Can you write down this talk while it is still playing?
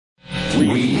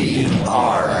We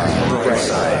are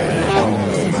Brightside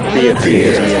Home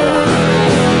Theater.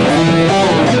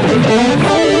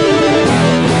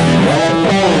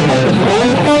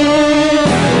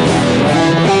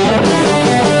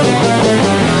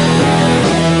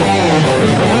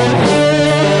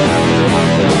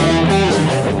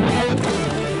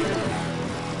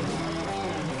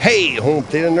 Hey, home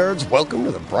theater nerds, welcome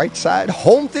to the Brightside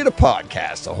Home Theater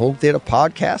Podcast. A home theater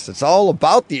podcast that's all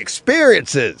about the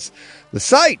experiences, the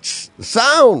sights, the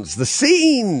sounds, the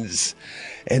scenes.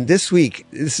 And this week,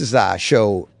 this is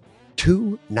show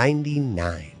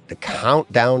 299, the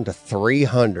countdown to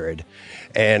 300.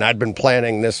 And I'd been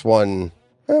planning this one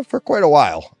for quite a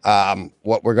while.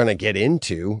 What we're going to get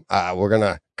into, we're going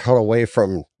to cut away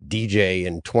from DJ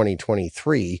in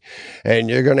 2023, and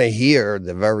you're going to hear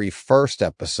the very first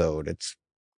episode. It's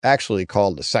actually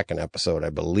called the second episode, I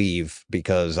believe,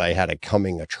 because I had a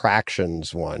coming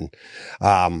attractions one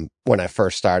when I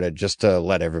first started, just to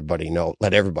let everybody know. I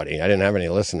didn't have any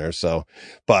listeners,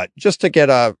 but just to get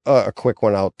a quick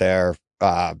one out there.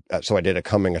 So I did a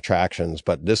coming attractions,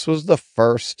 but this was the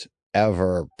first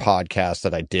ever podcast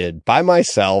that I did by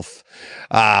myself.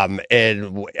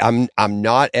 And I'm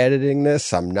not editing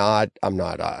this. I'm not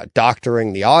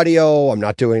doctoring the audio. I'm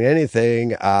not doing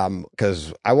anything.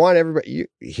 Cause I want everybody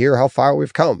to hear how far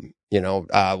we've come. You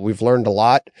know, we've learned a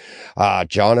lot.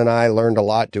 John and I learned a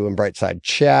lot doing Brightside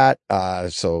Chat.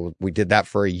 So we did that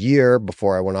for a year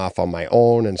before I went off on my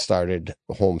own and started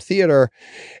home theater.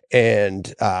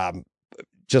 And,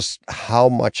 just how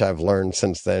much I've learned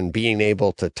since then, being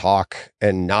able to talk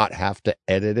and not have to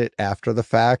edit it after the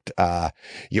fact.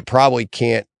 You probably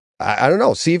can't, I don't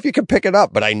know, see if you can pick it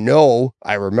up, but I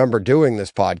remember doing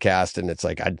this podcast and it's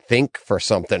like, I'd think for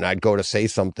something, I'd go to say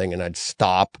something and I'd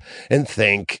stop and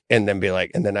think and then be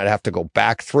like, and then I'd have to go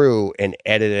back through and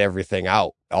edit everything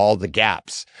out, all the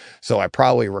gaps. So I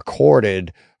probably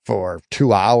recorded for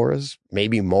 2 hours,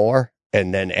 maybe more,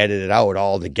 and then edited out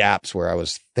all the gaps where I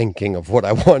was thinking of what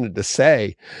I wanted to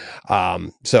say.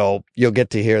 So you'll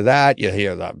get to hear that. You'll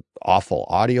hear the awful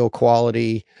audio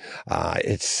quality.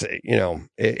 It's,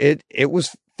 it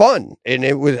was fun. And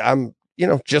it was,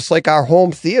 just like our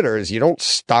home theaters, you don't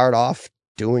start off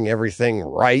doing everything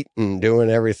right and doing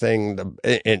everything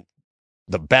the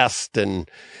best. And,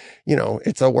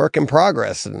 it's a work in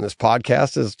progress. And this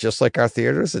podcast is just like our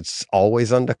theaters. It's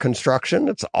always under construction.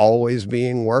 It's always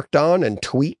being worked on and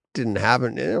tweaked and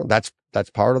that's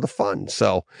part of the fun.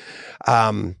 So,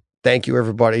 thank you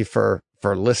everybody for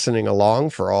listening along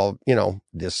for all,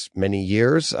 this many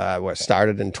years. We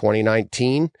started in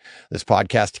 2019. This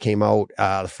podcast came out,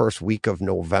 the first week of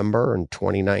November in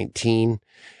 2019.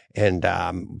 And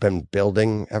been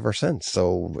building ever since.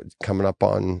 So coming up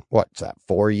on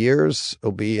 4 years,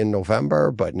 it'll be in November,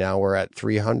 but now we're at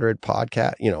 300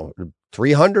 podcasts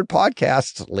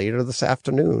later this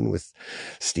afternoon with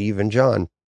Steve and John.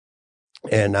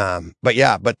 And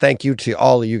but thank you to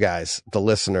all of you guys, the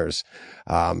listeners.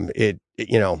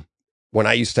 When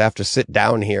I used to have to sit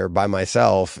down here by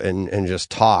myself and just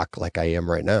talk like I am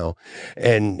right now.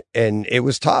 And it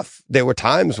was tough. There were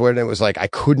times when it was like, I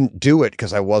couldn't do it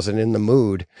because I wasn't in the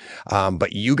mood.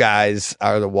 But you guys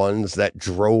are the ones that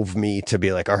drove me to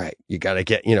be like, all right, you got to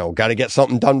get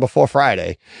something done before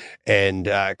Friday. And,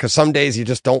 cause some days you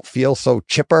just don't feel so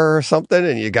chipper or something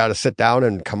and you got to sit down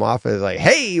and come off as like,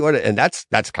 hey, and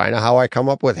that's kind of how I come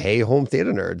up with, hey, home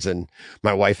theater nerds. And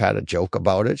my wife had a joke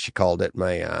about it. She called it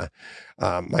my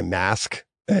mask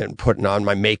and putting on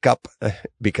my makeup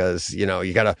because, you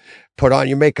got to put on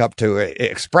your makeup to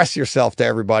express yourself to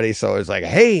everybody. So it's like,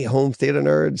 hey, home theater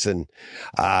nerds. And,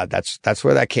 that's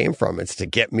where that came from. It's to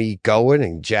get me going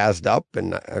and jazzed up.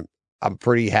 And I'm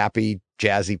pretty happy,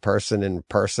 jazzy person in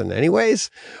person anyways,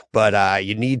 but,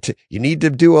 you need to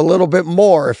do a little bit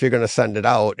more if you're going to send it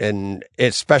out and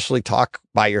especially talk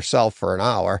by yourself for an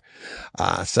hour.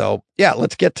 So yeah,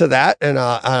 let's get to that. And,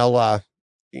 I'll,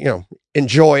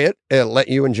 enjoy it and let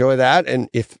you enjoy that. And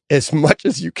if as much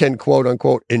as you can, quote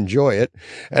unquote, enjoy it.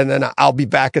 And then I'll be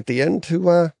back at the end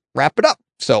to, wrap it up.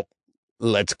 So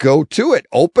let's go to it.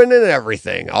 Open and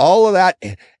everything, all of that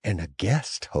and a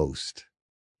guest host.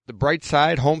 The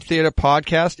Brightside Home Theater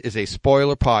Podcast is a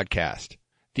spoiler podcast.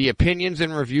 The opinions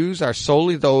and reviews are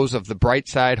solely those of the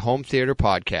Brightside Home Theater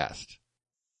Podcast.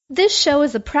 This show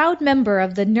is a proud member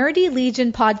of the Nerdy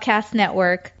Legion Podcast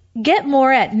Network. Get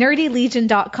more at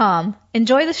nerdylegion.com.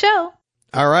 Enjoy the show.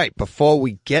 All right. Before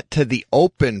we get to the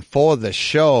open for the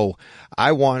show,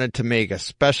 I wanted to make a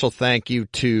special thank you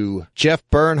to Jeff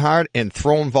Bernhardt and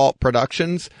Throne Vault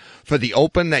Productions for the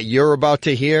open that you're about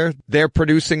to hear. They're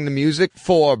producing the music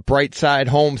for Brightside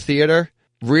Home Theater.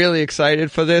 Really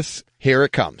excited for this. Here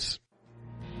it comes.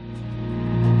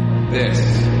 This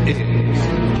is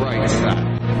Bright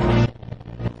Side.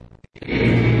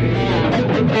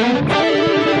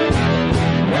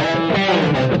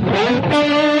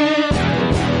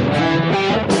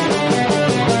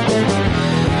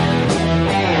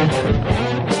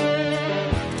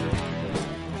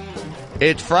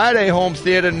 It's Friday, home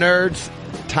theater nerds.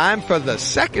 Time for the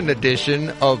second edition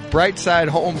of Brightside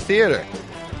Home Theater.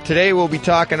 Today we'll be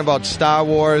talking about Star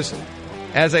Wars.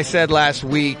 As I said last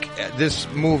week, this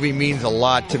movie means a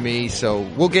lot to me, so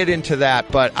we'll get into that.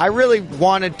 But I really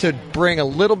wanted to bring a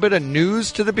little bit of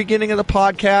news to the beginning of the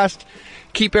podcast,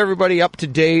 keep everybody up to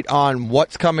date on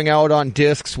what's coming out on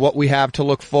discs, what we have to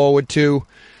look forward to.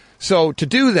 So to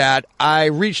do that, I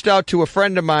reached out to a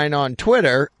friend of mine on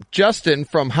Twitter, Justin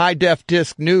from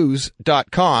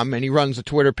HighDefDiscNews.com, and he runs a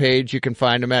Twitter page. You can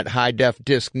find him at High Def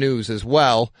Disc News as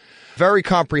well. Very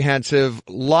comprehensive,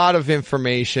 lot of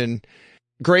information.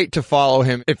 Great to follow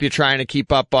him if you're trying to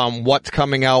keep up on what's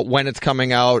coming out, when it's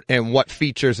coming out, and what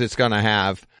features it's going to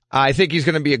have. I think he's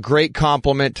going to be a great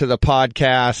complement to the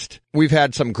podcast. We've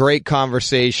had some great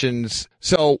conversations.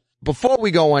 So before we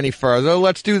go any further,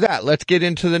 let's do that. Let's get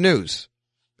into the news.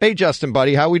 Hey, Justin,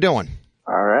 buddy, how we doing?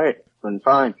 All right. Been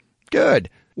fine.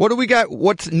 Good. What do we got?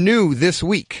 What's new this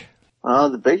week?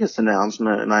 The biggest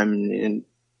announcement, and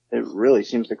it really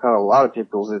seems to caught a lot of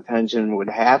people's attention, would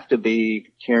have to be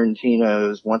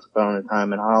Tarantino's Once Upon a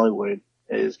Time in Hollywood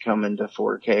is coming to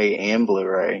 4K and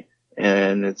Blu-ray.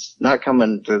 And it's not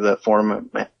coming to those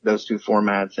two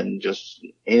formats in just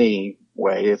any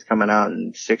way. It's coming out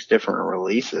in 6 different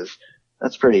releases.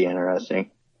 That's pretty interesting.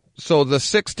 So the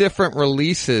 6 different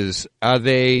releases, are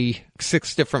they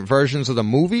 6 different versions of the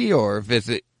movie, or is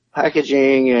it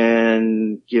packaging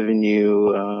and giving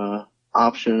you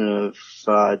option of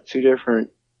 3 different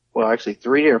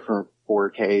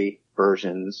 4K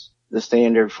versions? The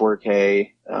standard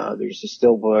 4K, there's a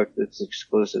steelbook that's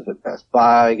exclusive at Best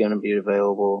Buy, going to be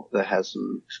available, that has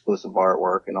some exclusive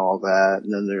artwork and all that.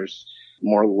 And then there's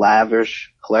more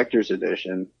lavish collector's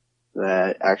edition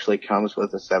that actually comes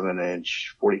with a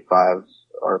 7-inch 45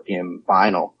 RPM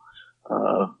vinyl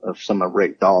of some of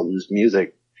Rick Dalton's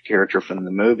music character from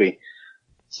the movie.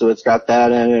 So it's got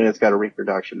that in it. It's got a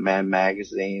reproduction Man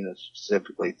magazine that's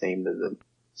specifically themed to the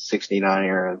 69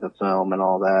 era of the film and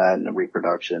all that, and a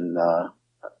reproduction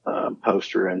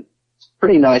poster, and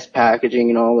pretty nice packaging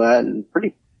and all that, and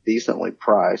pretty decently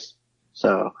priced.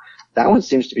 So that one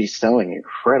seems to be selling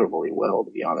incredibly well,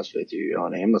 to be honest with you,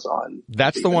 on Amazon.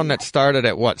 That's the one that started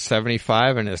at what,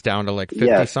 75 and is down to like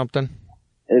 50 something?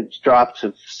 It's dropped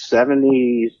to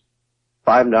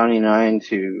 $75.99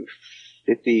 to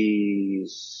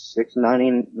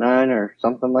 $56.99 or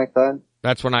something like that.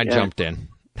 That's when I jumped in.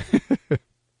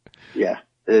 Yeah,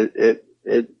 it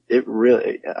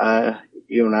really,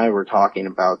 you and I were talking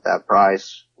about that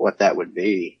price, what that would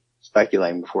be,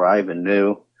 speculating before I even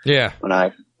knew. Yeah. When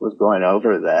I was going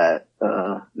over that,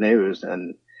 news,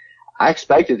 and I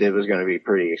expected it was going to be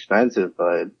pretty expensive,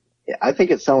 but I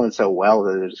think it's selling so well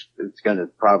that it's going to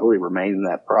probably remain in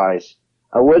that price.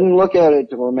 I wouldn't look at it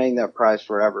to remain that price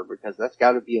forever, because that's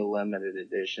got to be a limited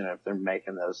edition if they're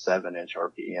making those 7-inch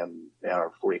RPM,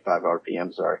 or 45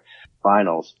 RPM,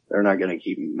 vinyls. They're not going to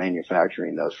keep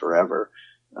manufacturing those forever,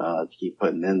 to keep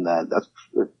putting in that.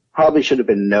 It probably should have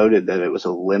been noted that it was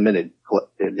a limited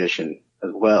edition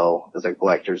as well as a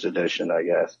collector's edition, I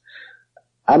guess.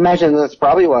 I imagine that's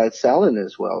probably why it's selling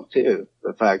as well, too.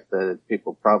 The fact that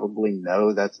people probably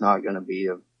know that's not going to be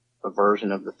a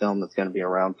version of the film that's going to be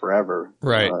around forever.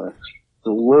 Right. It's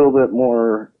a little bit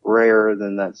more rare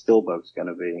than that steelbook's going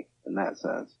to be in that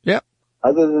sense. Yep.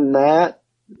 Other than that,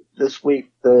 this week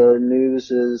the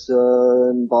news is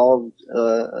involved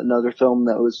another film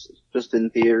that was just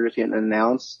in theaters getting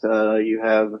announced. You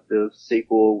have the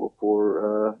sequel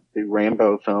for the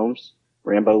Rambo films,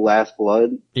 Rambo Last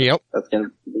Blood. Yep. That's going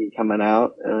to be coming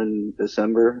out in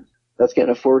December. That's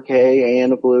getting a 4K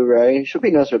and a Blu-ray. Should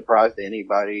be no surprise to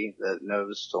anybody that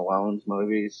knows Stallone's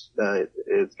movies that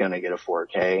it's going to get a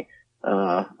 4K.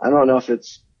 I don't know if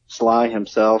it's Sly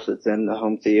himself that's in the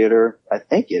home theater. I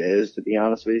think it is, to be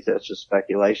honest with you. That's just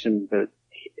speculation, but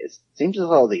it seems as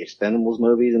all the Expendables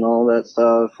movies and all that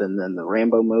stuff, and then the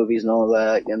Rambo movies and all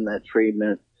that, getting that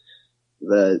treatment,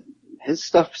 that his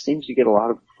stuff seems to get a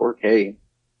lot of 4K,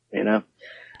 you know.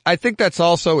 I think that's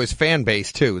also his fan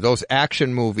base too. Those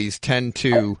action movies tend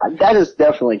to That is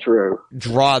definitely true.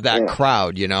 draw that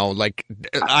crowd, you know, like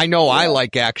I know I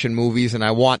like action movies and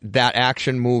I want that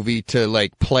action movie to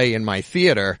like play in my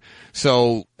theater.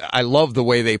 So I love the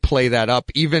way they play that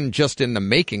up, even just in the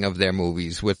making of their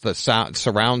movies with the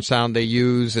surround sound they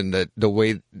use and the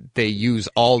way they use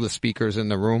all the speakers in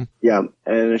the room. Yeah.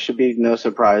 And it should be no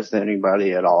surprise to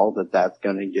anybody at all that that's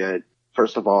going to get,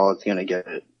 first of all, it's going to get,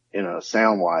 you know,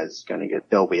 sound-wise, it's going to get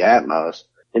Dolby Atmos.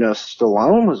 You know,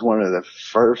 Stallone was one of the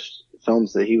first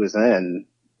films that he was in,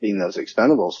 being those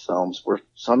Expendables films, were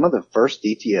some of the first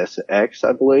DTS:X,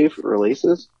 I believe,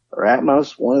 releases, or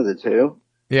Atmos, one of the two.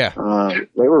 Yeah.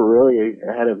 They were really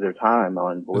ahead of their time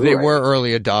on Blu-ray. They were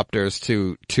early adopters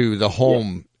to the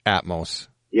home Atmos.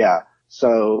 Yeah.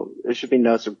 So it should be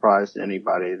no surprise to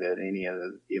anybody that any of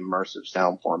the immersive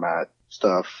sound format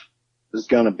stuff is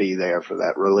going to be there for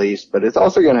that release, but it's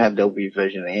also going to have Dolby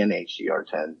Vision and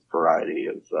HDR10 variety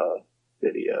of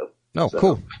video. Oh, so,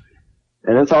 cool.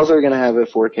 And it's also going to have a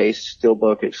 4K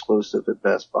Steelbook exclusive at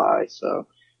Best Buy, so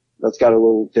that's got a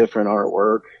little different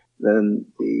artwork than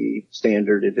the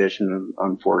standard edition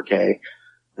on 4K.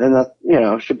 And that, you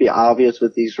know, should be obvious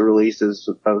with these releases.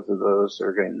 Both of those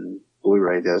are getting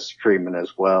Blu-ray disc treatment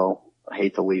as well. I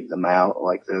hate to leave them out,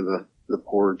 like they're the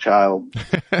poor child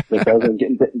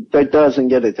that doesn't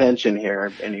get attention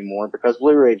here anymore, because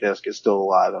Blu-ray disc is still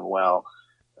alive and well.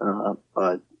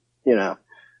 But, you know,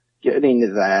 getting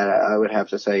to that, I would have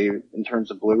to say, in terms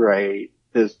of Blu-ray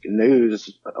disc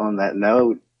news on that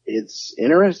note, it's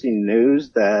interesting news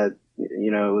that,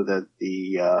 you know, that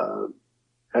the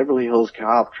Beverly Hills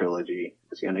Cop trilogy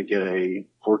is going to get a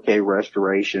 4K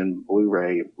restoration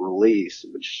Blu-ray release,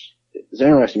 which is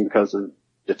interesting because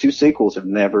the two sequels have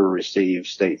never received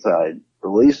stateside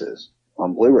releases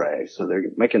on Blu-ray, so they're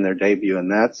making their debut in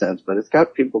that sense. But it's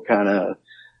got people kind of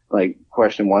like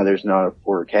question why there's not a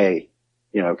 4K,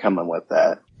 you know, coming with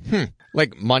that.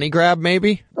 Like money grab,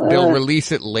 maybe? They'll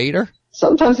release it later?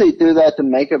 Sometimes they do that to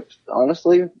make up,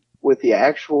 honestly, with the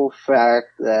actual fact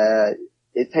that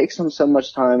it takes them so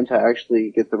much time to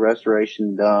actually get the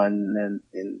restoration done,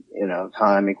 and you know,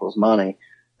 time equals money,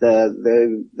 that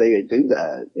they do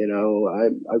that. You know,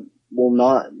 I will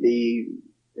not be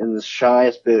in the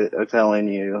shyest bit of telling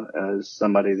you, as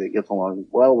somebody that gets along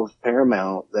well with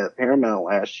Paramount, that Paramount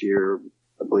last year,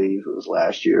 I believe it was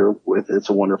last year, with It's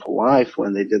a Wonderful Life,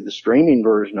 when they did the streaming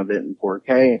version of it in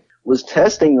 4K, was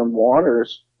testing the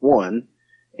waters, one,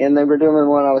 and they were doing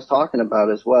what I was talking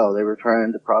about as well. They were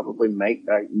trying to probably make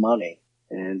back money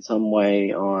in some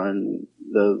way on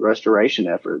the restoration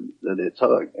effort that it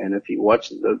took. And if you watch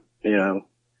the, you know,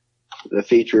 the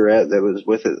featurette that was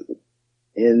with it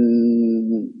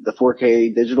in the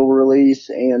 4K digital release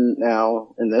and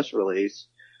now in this release,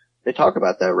 they talk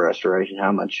about that restoration,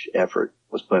 how much effort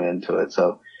was put into it.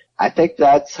 So I think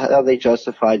that's how they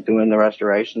justified doing the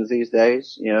restorations these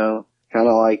days, you know, kind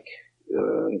of like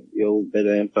the old bit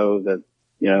of info that,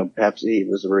 you know, Pepsi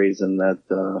was the reason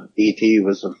that E.T.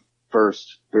 was the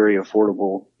first very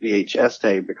affordable VHS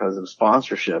tape because of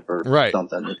sponsorship or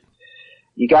something.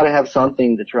 You got to have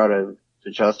something to try to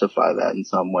justify that in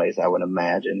some ways, I would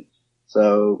imagine.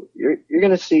 So you're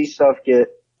going to see stuff get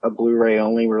a Blu-ray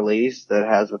only release that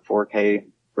has a 4K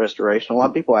restoration. A lot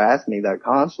of people ask me that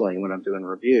constantly when I'm doing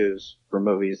reviews for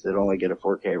movies that only get a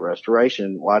 4K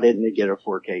restoration. Why didn't it get a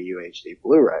 4K UHD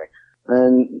Blu-ray?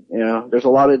 And, you know, there's a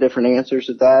lot of different answers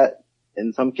to that.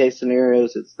 In some case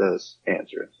scenarios, it's this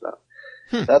answer.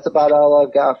 So that's about all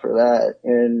I've got for that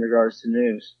in regards to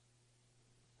news.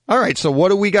 All right. So what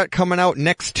do we got coming out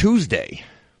next Tuesday?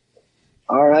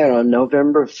 All right. On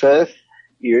November 5th,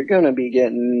 you're going to be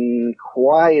getting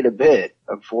quite a bit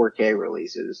of 4K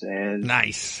releases. And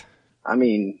nice. I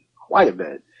mean, quite a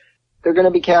bit. They're going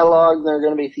to be cataloged. They're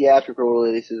going to be theatrical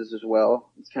releases as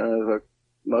well. It's kind of a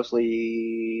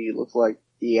mostly looks like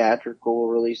theatrical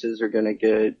releases are going to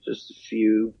get just a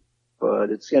few,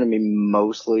 but it's going to be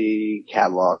mostly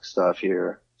catalog stuff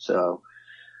here. So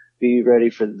be ready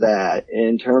for that.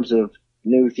 In terms of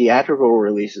new theatrical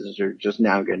releases, are just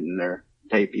now getting their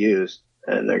debuts,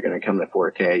 and they're going to come to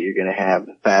 4K. You're going to have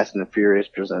Fast and the Furious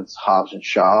presents Hobbs and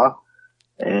Shaw,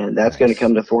 and that's going to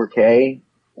come to 4K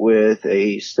with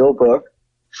a steelbook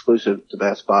exclusive to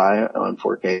Best Buy on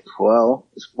 4K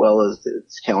as well as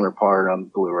its counterpart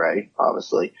on Blu-ray,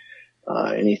 obviously.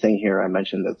 Anything here I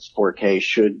mentioned that's 4K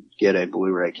should get a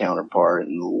Blu-ray counterpart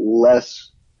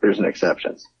unless there's an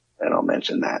exception, and I'll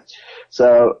mention that.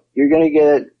 So you're going to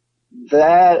get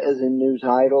that as a new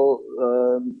title.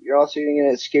 You're also going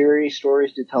to get Scary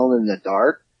Stories to Tell in the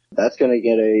Dark. That's going to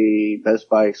get a Best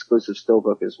Buy exclusive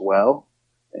steelbook as well.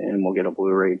 and we'll get a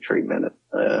Blu-ray treatment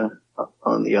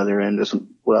on the other end as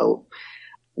well.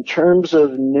 In terms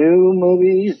of new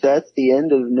movies, that's the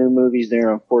end of new movies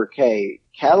there on 4K.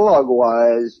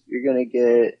 Catalog-wise, you're going to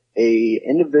get a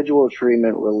individual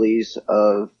treatment release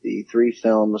of the 3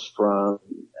 films from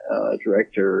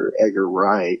director Edgar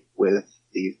Wright with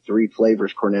the 3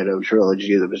 Flavors Cornetto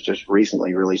trilogy that was just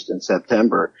recently released in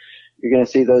September. You're going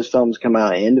to see those films come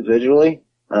out individually.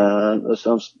 Those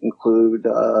films include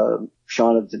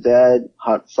Shaun of the Dead,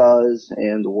 Hot Fuzz,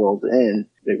 and The World's End.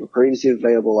 They were previously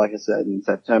available, like I said, in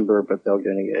September, but they're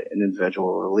going to get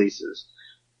individual releases.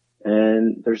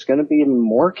 And there's going to be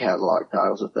more catalog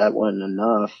titles if that wasn't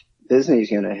enough.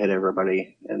 Disney's going to hit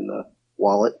everybody in the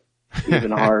wallet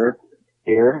even harder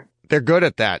here. They're good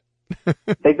at that.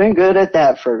 They've been good at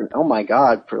that for, oh my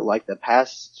God, for like the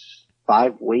past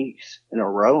 5 weeks in a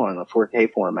row on the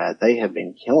 4K format. They have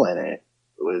been killing it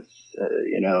with,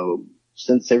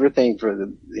 since everything for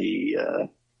the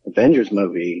Avengers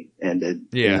movie ended,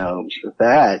 with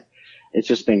that, it's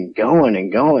just been going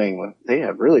and going. They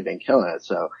have really been killing it.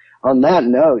 So on that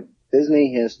note,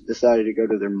 Disney has decided to go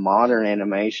to their modern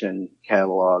animation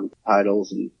catalog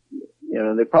titles, and,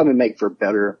 they probably make for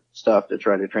better stuff to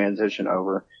try to transition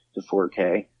over to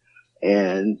 4K.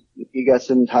 And you got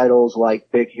some titles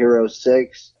like Big Hero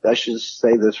 6. I should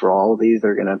say this for all of these.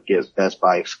 They're going to give Best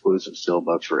Buy exclusive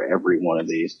steelbooks for every one of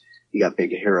these. You got Big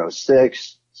Hero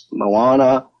 6,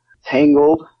 Moana,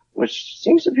 Tangled, which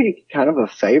seems to be kind of a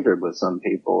favorite with some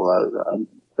people. I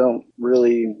don't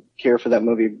really care for that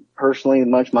movie personally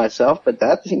much myself, but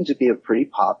that seems to be a pretty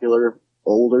popular,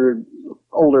 older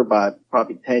by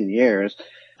probably 10 years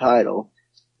title.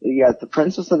 You got The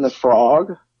Princess and the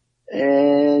Frog,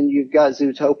 and you've got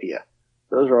Zootopia.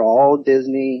 Those are all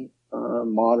Disney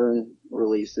modern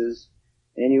releases.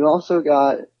 And you also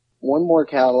got one more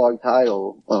catalog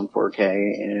title on 4K,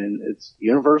 and it's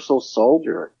Universal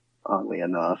Soldier, oddly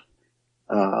enough.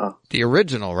 The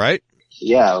original, right?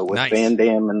 Yeah, with Nice. Van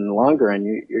Damme and Lundgren,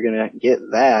 you're going to get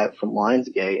that from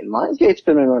Lionsgate. And Lionsgate's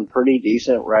been on a pretty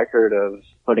decent record of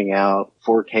putting out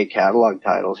 4K catalog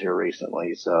titles here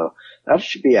recently, so that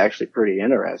should be actually pretty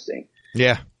interesting.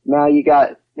 Yeah. Now you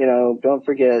got, don't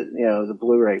forget, the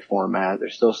Blu-ray format.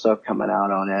 There's still stuff coming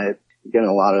out on it. You're getting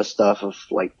a lot of stuff of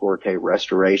like 4K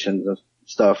restorations of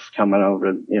stuff coming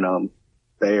over,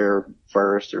 there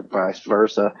first or vice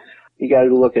versa. You got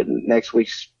to look at next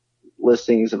week's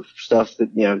listings of stuff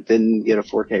that, didn't get a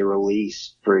 4K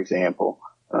release, for example,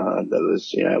 that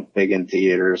was, big in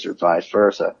theaters or vice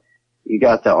versa. You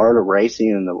got The Art of Racing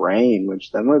in the Rain,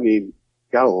 which that movie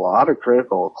got a lot of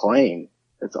critical acclaim.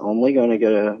 It's only going to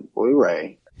get a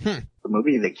Blu-ray. The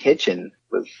movie The Kitchen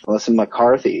with Melissa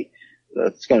McCarthy,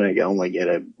 that's going to only get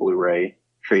a Blu-ray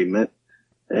treatment.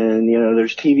 And,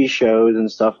 there's TV shows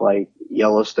and stuff like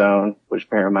Yellowstone, which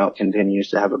Paramount continues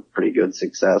to have a pretty good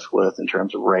success with in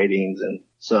terms of ratings and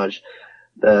such,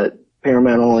 that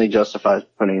Paramount only justifies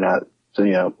putting out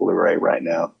to, Blu-ray right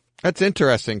now. That's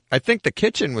interesting. I think The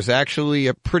Kitchen was actually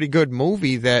a pretty good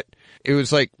movie that it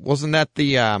was like, wasn't that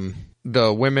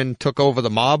the women took over the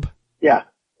mob? Yeah.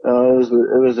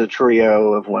 It was a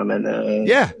trio of women.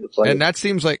 It's like and that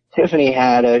seems like Tiffany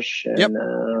Haddish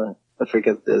and, I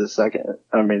forget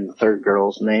the third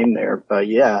girl's name there, but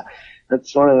yeah,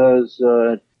 that's one of those,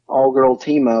 all-girl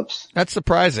team-ups. That's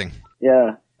surprising.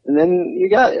 Yeah. And then you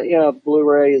got,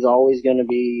 Blu-ray is always going to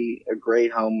be a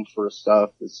great home for stuff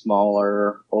that's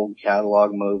smaller, old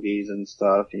catalog movies and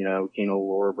stuff. Kino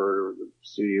Lorber,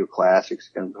 Studio Classics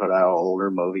can put out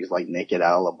older movies like Naked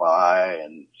Alibi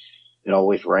and It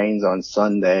Always Rains on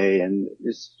Sunday, and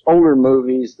just older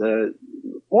movies that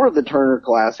more of the Turner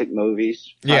Classic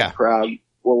movies crowd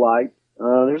will like.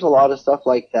 There's a lot of stuff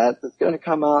like that that's going to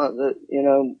come out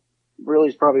that, really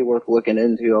is probably worth looking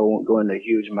into. I won't go into a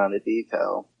huge amount of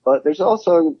detail. But there's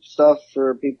also stuff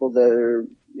for people that are,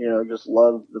 just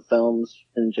love the films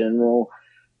in general,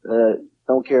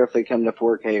 don't care if they come to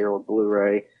 4K or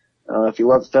Blu-ray. If you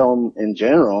love film in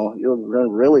general, you'll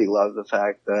really love the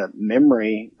fact that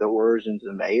Memory, The Origins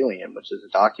of Alien, which is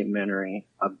a documentary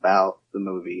about the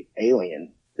movie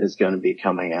Alien, is going to be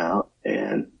coming out.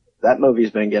 And that movie's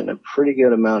been getting a pretty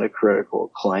good amount of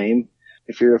critical acclaim.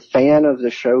 If you're a fan of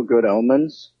the show Good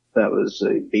Omens, that was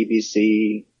a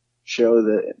BBC show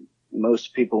that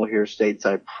most people here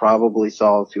stateside probably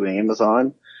saw through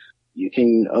Amazon. You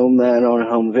can own that on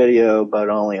home video, but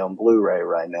only on Blu-ray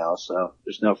right now, so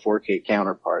there's no 4K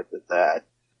counterpart to that.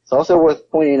 It's also worth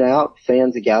pointing out,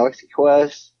 fans of Galaxy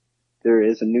Quest, there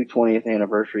is a new 20th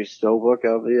anniversary steelbook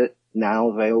of it now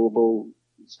available.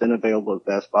 It's been available at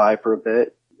Best Buy for a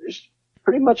bit. There's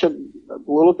pretty much a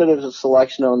little bit of a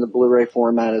selection on the Blu-ray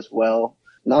format as well.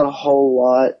 not a whole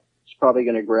lot. It's probably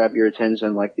going to grab your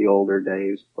attention like the older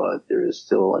days, but there is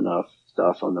still enough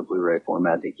stuff on the Blu-ray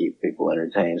format to keep people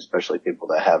entertained, especially people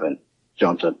that haven't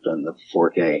jumped up in the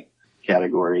 4K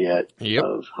category yet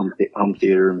of home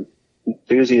theater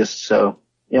enthusiasts. So,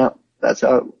 yeah, that's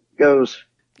how it goes.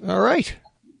 All right.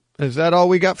 Is that all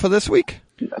we got for this week?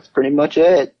 That's pretty much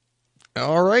it.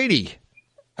 All righty.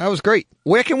 That was great.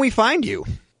 Where can we find you?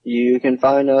 You can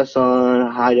find us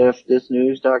on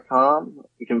highdefdisnews.com.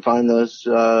 You can find those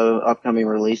upcoming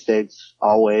release dates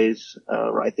always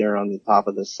right there on the top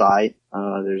of the site.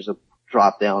 There's a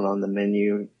drop down on the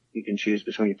menu. You can choose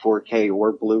between 4K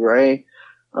or Blu-ray.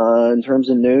 In terms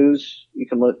of news, you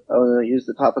can use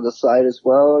the top of the site as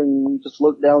well and just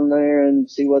look down there and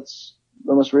see what's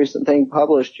the most recent thing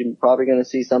published. You're probably going to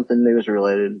see something news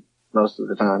related most of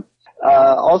the time.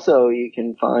 Also, you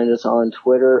can find us on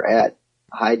Twitter at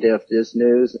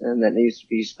HighDefDisNews, and that needs to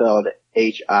be spelled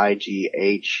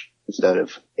H-I-G-H instead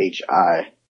of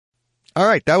H-I. All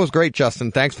right. That was great,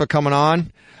 Justin. Thanks for coming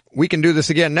on. We can do this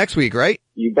again next week, right?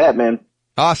 You bet, man.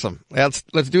 Awesome.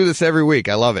 Let's do this every week.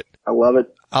 I love it. I love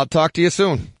it. I'll talk to you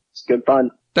soon. It's good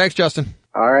fun. Thanks, Justin.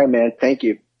 All right, man. Thank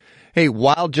you. Hey,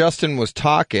 while Justin was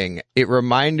talking, it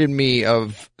reminded me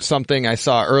of something I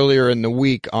saw earlier in the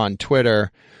week on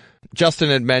Twitter. Justin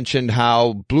had mentioned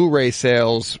how Blu-ray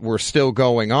sales were still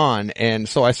going on, and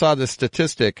so I saw this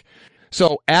statistic.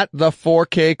 So at the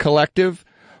 4K Collective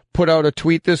put out a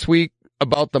tweet this week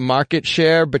about the market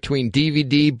share between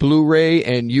DVD, Blu-ray,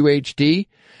 and UHD,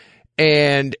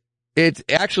 and it's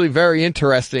actually very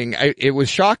interesting. It was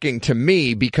shocking to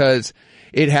me because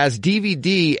it has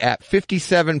DVD at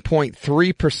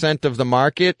 57.3% of the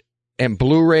market and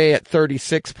Blu-ray at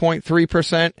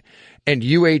 36.3% and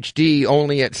UHD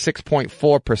only at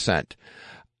 6.4%.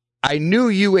 I knew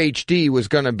UHD was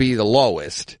going to be the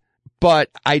lowest, but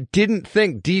I didn't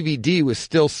think DVD was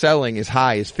still selling as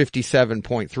high as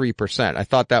 57.3%. I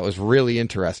thought that was really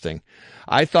interesting.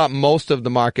 I thought most of the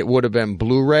market would have been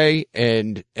Blu-ray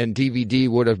and DVD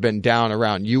would have been down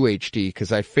around UHD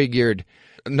because I figured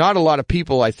not a lot of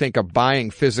people, I think, are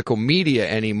buying physical media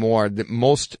anymore. That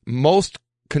most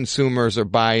consumers are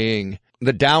buying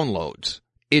the downloads.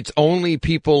 It's only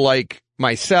people like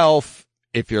myself.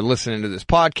 If you're listening to this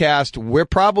podcast, we're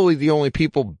probably the only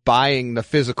people buying the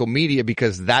physical media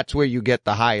because that's where you get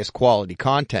the highest quality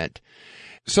content.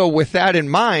 So with that in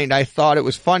mind, I thought it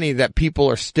was funny that people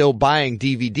are still buying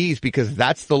DVDs because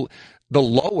that's the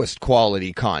lowest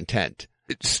quality content.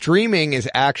 Streaming is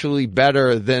actually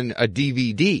better than a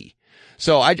DVD.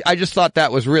 So I just thought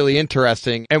that was really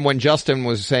interesting. And when Justin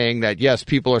was saying that, yes,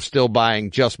 people are still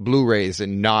buying just Blu-rays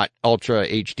and not Ultra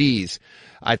HDs,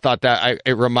 I thought that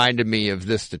it reminded me of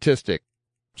this statistic.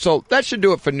 So that should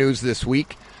do it for news this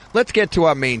week. Let's get to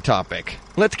our main topic.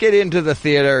 Let's get into the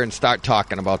theater and start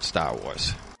talking about Star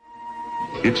Wars.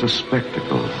 It's a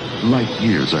spectacle, light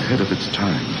years ahead of its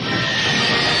time.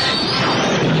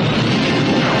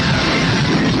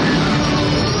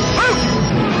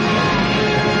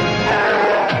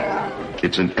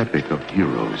 It's an epic of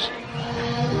heroes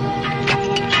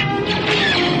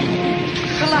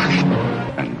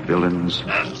and villains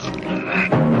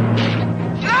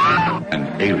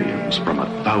and aliens from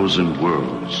 1,000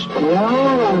 worlds.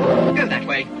 Go that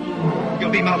way.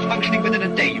 You'll be malfunctioning within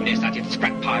a day, you nearsighted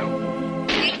scrap pile.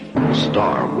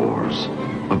 Star Wars,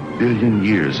 1 billion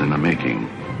years in the making.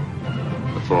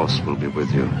 The Force will be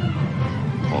with you,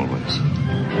 always.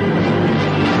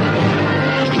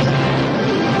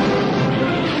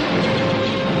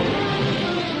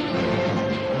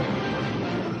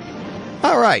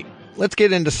 All right, let's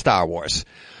get into Star Wars.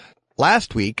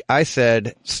 Last week, I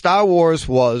said Star Wars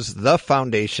was the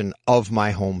foundation of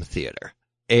my home theater.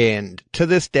 And to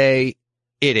this day,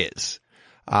 it is.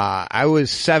 I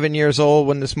was 7 years old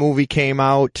when this movie came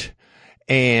out,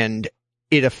 and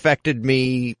it affected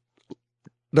me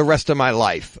the rest of my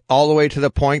life, all the way to the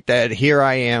point that here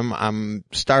I am, I'm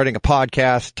starting a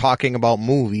podcast talking about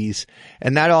movies,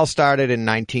 and that all started in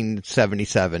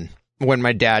 1977 when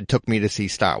my dad took me to see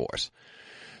Star Wars.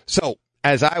 So,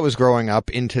 as I was growing up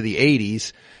into the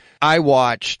 80s, I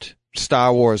watched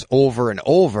Star Wars over and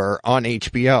over on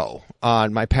HBO,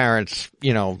 on my parents',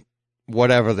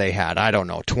 whatever they had. I don't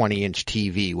know, 20-inch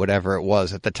TV, whatever it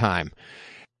was at the time.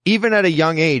 Even at a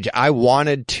young age, I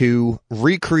wanted to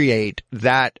recreate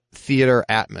that theater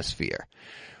atmosphere.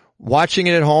 Watching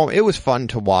it at home, it was fun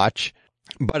to watch,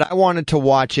 but I wanted to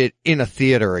watch it in a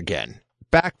theater again.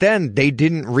 Back then, they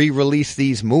didn't re-release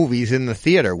these movies in the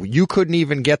theater. You couldn't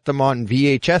even get them on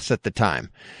VHS at the time.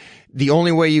 The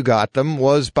only way you got them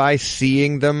was by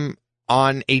seeing them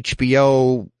on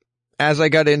HBO as I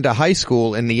got into high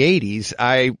school in the 80s,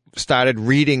 I started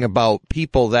reading about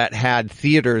people that had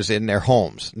theaters in their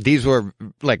homes. These were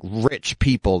like rich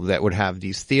people that would have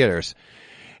these theaters.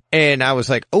 And I was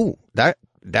like, oh, that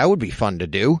would be fun to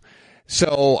do.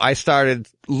 So I started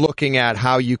looking at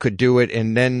how you could do it.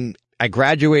 And then I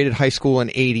graduated high school in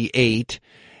 88,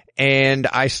 and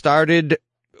I started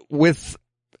with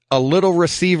a little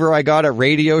receiver I got at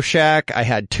Radio Shack. I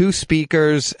had 2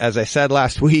 speakers, as I said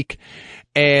last week,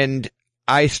 and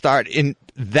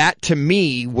that to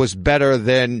me was better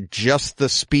than just the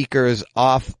speakers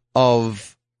off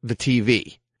of the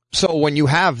TV. So when you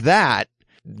have that,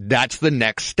 that's the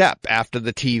next step after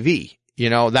the TV. You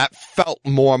know, that felt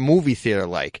more movie theater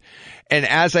like. And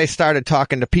as I started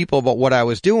talking to people about what I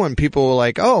was doing, people were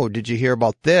like, oh, did you hear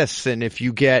about this? And if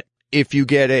you get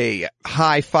a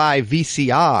hi-fi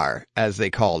VCR, as they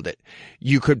called it,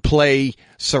 you could play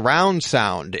surround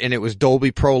sound, and it was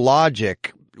Dolby Pro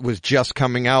Logic was just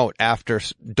coming out after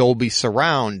Dolby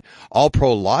Surround. All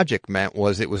Pro Logic meant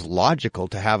was it was logical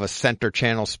to have a center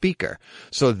channel speaker.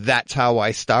 So that's how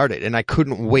I started, and I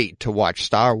couldn't wait to watch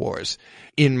Star Wars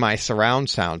in my surround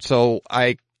sound. So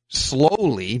I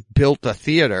slowly built a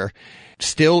theater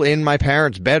still in my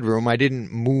parents' bedroom. I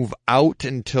didn't move out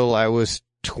until I was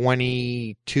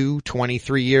 22,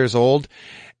 23 years old.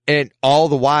 And all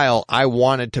the while, I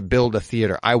wanted to build a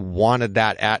theater. I wanted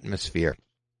that atmosphere.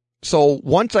 So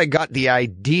once I got the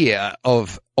idea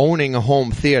of owning a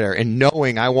home theater and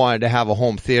knowing I wanted to have a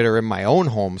home theater in my own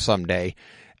home someday,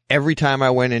 every time I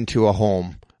went into a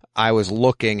home, I'd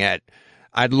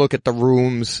look at the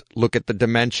rooms, look at the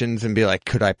dimensions, and be like,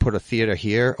 could I put a theater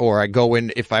here? Or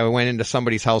if I went into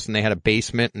somebody's house and they had a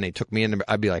basement and they took me in,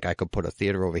 I'd be like, I could put a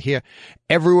theater over here.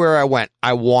 Everywhere I went,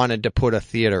 I wanted to put a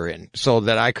theater in so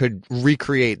that I could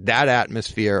recreate that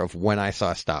atmosphere of when I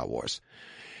saw Star Wars.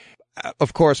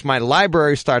 Of course, my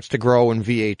library starts to grow in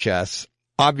VHS.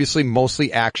 Obviously,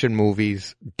 mostly action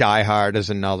movies. Die Hard is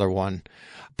another one.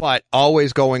 But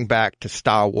always going back to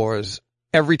Star Wars.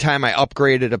 Every time I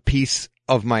upgraded a piece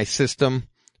of my system,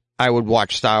 I would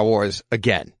watch Star Wars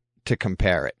again to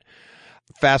compare it.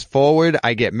 Fast forward,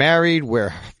 I get married.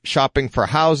 We're shopping for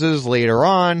houses later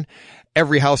on.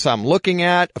 Every house I'm looking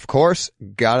at, of course,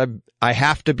 I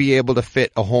have to be able to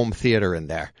fit a home theater in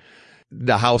there.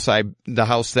 The house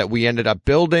that we ended up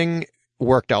building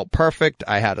worked out perfect.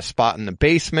 I had a spot in the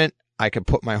basement. I could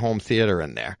put my home theater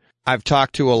in there. I've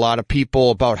talked to a lot of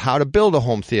people about how to build a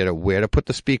home theater, where to put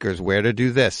the speakers, where to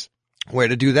do this, where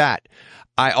to do that.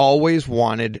 I always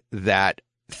wanted that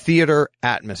theater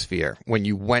atmosphere. When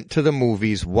you went to the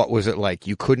movies, what was it like?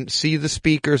 You couldn't see the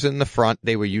speakers in the front.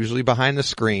 They were usually behind the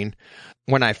screen.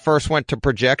 When I first went to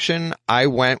projection, I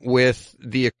went with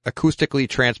the acoustically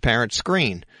transparent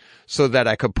screen so that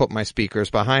I could put my speakers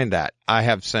behind that. I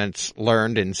have since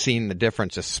learned and seen the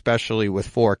difference, especially with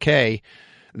 4K.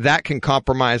 That can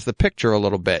compromise the picture a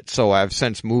little bit. So I've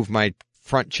since moved my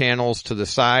front channels to the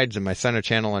sides and my center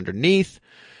channel underneath,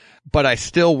 but I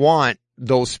still want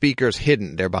those speakers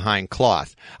hidden. They're behind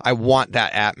cloth. I want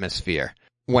that atmosphere.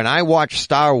 When I watch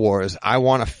Star Wars, I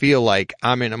want to feel like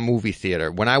I'm in a movie theater.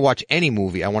 When I watch any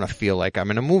movie, I want to feel like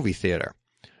I'm in a movie theater.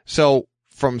 So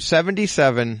from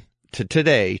 77 to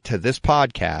today, to this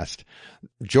podcast,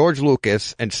 George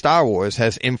Lucas and Star Wars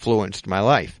has influenced my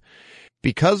life.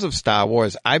 Because of Star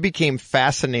Wars, I became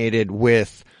fascinated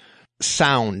with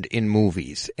sound in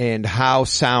movies and how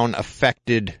sound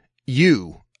affected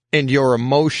you and your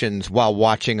emotions while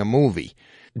watching a movie.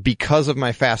 Because of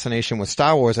my fascination with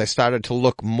Star Wars, I started to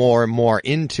look more and more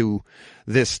into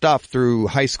this stuff through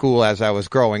high school as I was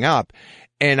growing up.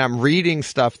 And I'm reading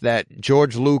stuff that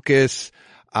George Lucas,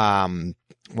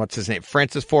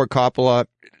 Francis Ford Coppola,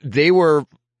 they were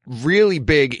really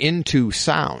big into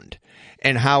sound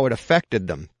and how it affected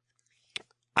them.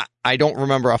 I don't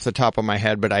remember off the top of my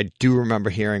head, but I do remember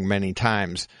hearing many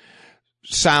times,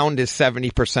 sound is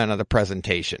 70% of the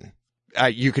presentation.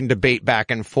 You can debate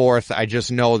back and forth. I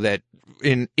just know that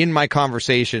in my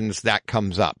conversations, that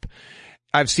comes up.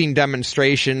 I've seen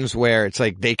demonstrations where it's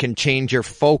like they can change your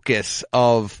focus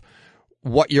of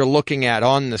what you're looking at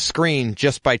on the screen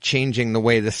just by changing the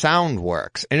way the sound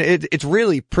works. And it's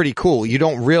really pretty cool. You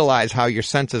don't realize how your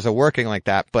senses are working like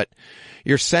that, but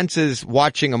your senses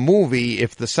watching a movie,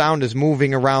 if the sound is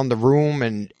moving around the room,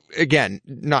 and again,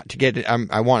 not to get it,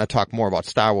 I want to talk more about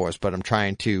Star Wars, but I'm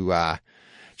trying to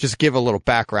just give a little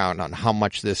background on how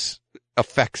much this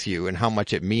affects you and how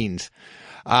much it means.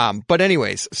 But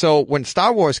anyways, so when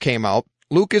Star Wars came out,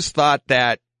 Lucas thought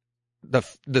that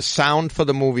the sound for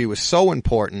the movie was so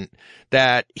important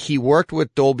that he worked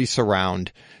with Dolby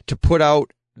Surround to put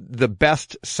out the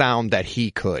best sound that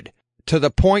he could, to the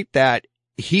point that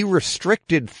he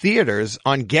restricted theaters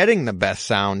on getting the best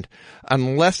sound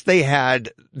unless they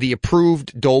had the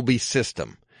approved Dolby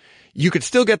system. You could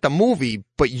still get the movie,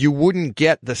 but you wouldn't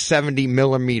get the 70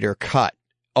 millimeter cut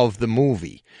of the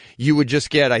movie. You would just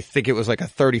get, I think it was like a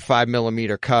 35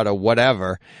 millimeter cut or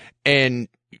whatever, and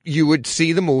you would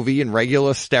see the movie in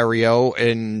regular stereo,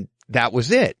 and that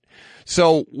was it.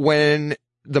 So when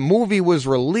the movie was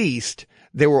released,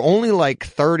 there were only like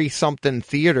 30 something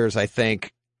theaters, I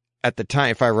think, at the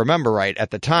time, if I remember right,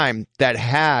 at the time, that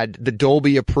had the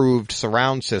Dolby approved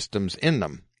surround systems in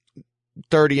them.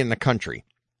 30 in the country.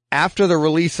 After the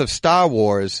release of Star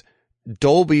Wars,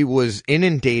 Dolby was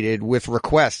inundated with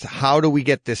requests. How do we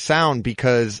get this sound?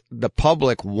 Because the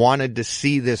public wanted to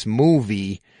see this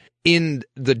movie in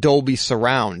the Dolby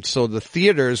surround. So the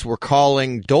theaters were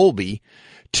calling Dolby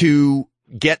to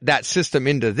get that system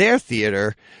into their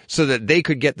theater so that they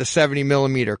could get the 70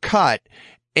 millimeter cut.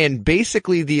 And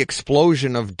basically the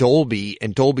explosion of Dolby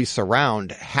and Dolby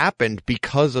surround happened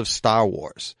because of Star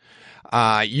Wars.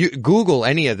 You Google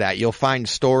any of that, you'll find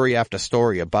story after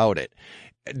story about it.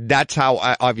 That's how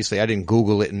obviously I didn't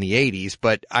Google it in the 80s,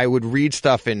 but I would read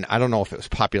stuff in, I don't know if it was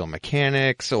Popular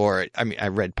Mechanics or, I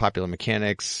read Popular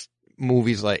Mechanics,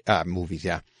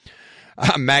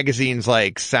 magazines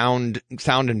like Sound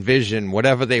and Vision,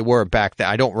 whatever they were back then.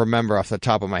 I don't remember off the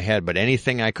top of my head, but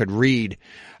anything I could read,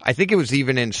 I think it was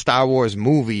even in Star Wars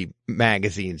movie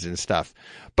magazines and stuff.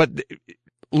 But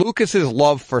Lucas's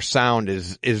love for sound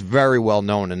is very well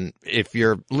known, and if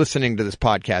you're listening to this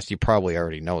podcast, you probably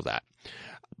already know that.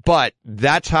 But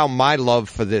that's how my love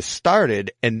for this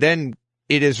started, and then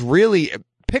it is really,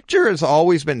 picture has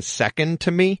always been second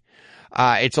to me.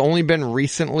 It's only been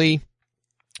recently,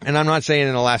 and I'm not saying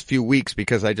in the last few weeks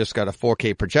because I just got a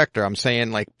 4K projector. I'm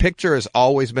saying like picture has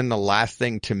always been the last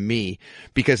thing to me,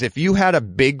 because if you had a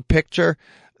big picture,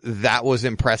 that was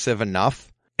impressive enough.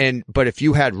 But if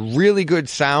you had really good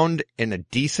sound in a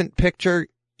decent picture,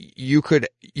 you could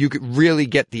really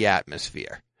get the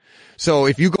atmosphere. So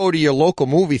if you go to your local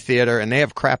movie theater and they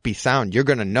have crappy sound, you're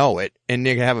going to know it, and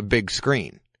they're going to have a big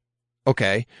screen.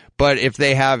 Okay. But if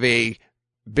they have a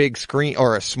big screen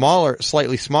or a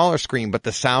slightly smaller screen, but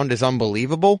the sound is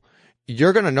unbelievable,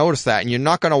 you're going to notice that, and you're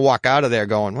not going to walk out of there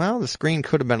going, well, the screen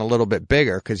could have been a little bit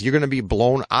bigger, because you're going to be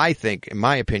blown, I think, in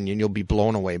my opinion, you'll be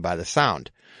blown away by the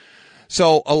sound.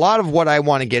 So a lot of what I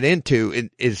want to get into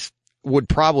would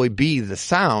probably be the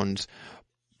sounds,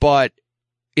 but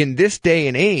in this day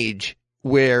and age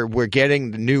where we're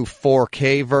getting the new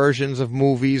 4K versions of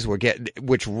movies,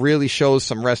 which really shows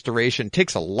some restoration. It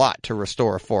takes a lot to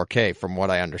restore a 4K from what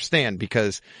I understand,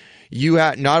 because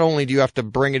not only do you have to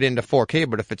bring it into 4K,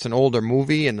 but if it's an older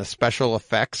movie and the special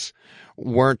effects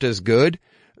weren't as good,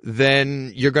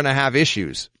 then you're going to have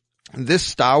issues. This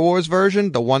Star Wars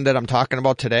version, the one that I'm talking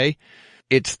about today,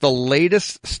 it's the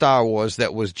latest Star Wars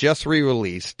that was just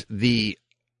re-released, the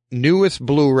newest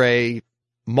Blu-ray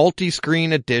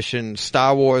multi-screen edition,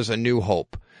 Star Wars A New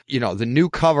Hope. You know, the new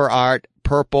cover art,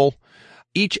 purple.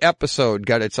 Each episode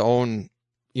got its own,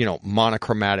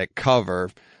 monochromatic cover.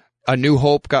 A New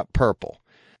Hope got purple.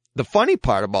 The funny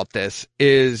part about this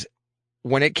is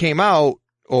when it came out,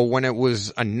 or when it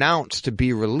was announced to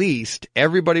be released,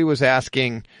 everybody was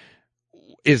asking,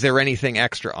 is there anything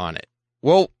extra on it?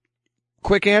 Well,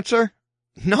 quick answer,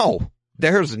 no,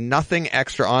 there's nothing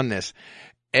extra on this.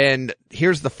 And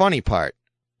here's the funny part.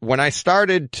 When I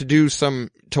started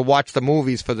to watch the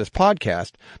movies for this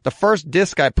podcast, the first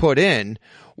disc I put in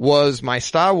was my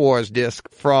Star Wars disc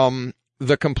from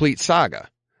the Complete Saga.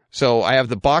 So I have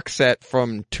the box set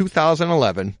from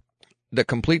 2011, the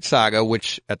Complete Saga,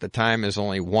 which at the time is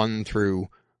only 1 through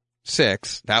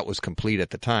 6. That was complete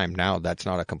at the time. Now that's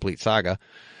not a complete saga.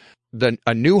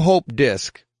 A New Hope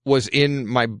disc was in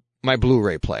my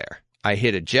Blu-ray player. I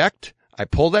hit eject. I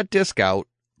pull that disc out,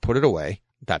 put it away.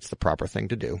 That's the proper thing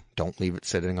to do. Don't leave it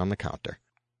sitting on the counter.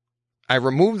 I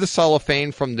remove the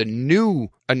cellophane from the new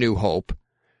A New Hope.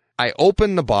 I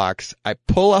open the box. I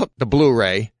pull out the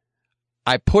Blu-ray.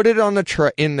 I put it on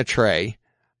in the tray.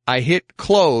 I hit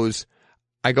close.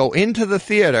 I go into the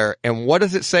theater, and what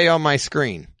does it say on my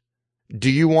screen? Do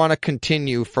you want to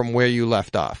continue from where you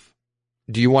left off?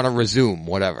 Do you want to resume?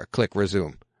 Whatever. Click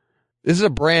resume. This is a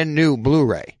brand new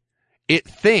Blu-ray. It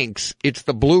thinks it's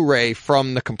the Blu-ray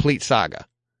from the Complete Saga.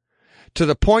 To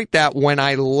the point that when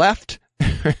I left,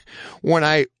 when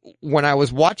I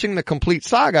was watching the Complete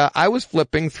Saga, I was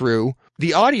flipping through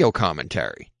the audio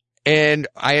commentary. And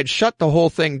I had shut the whole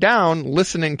thing down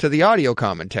listening to the audio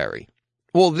commentary.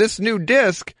 Well, this new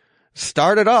disc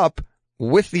started up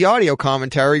with the audio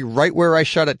commentary right where I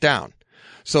shut it down.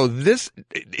 So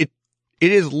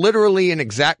It is literally an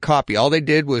exact copy. All they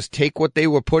did was take what they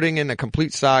were putting in the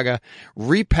Complete Saga,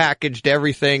 repackaged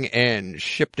everything, and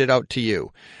shipped it out to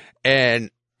you.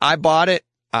 And I bought it.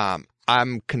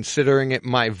 I'm considering it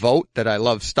my vote that I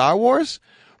love Star Wars,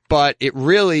 but it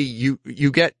really, you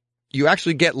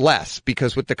actually get less,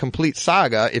 because with the Complete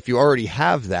Saga, if you already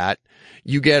have that,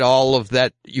 you get all of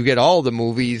that, you get all the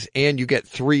movies, and you get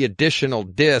 3 additional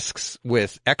discs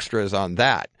with extras on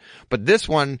that. But this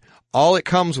one, all it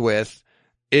comes with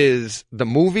is the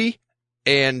movie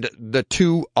and the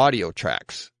 2 audio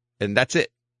tracks. And that's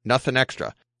it. Nothing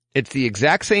extra. It's the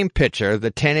exact same picture,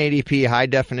 the 1080p high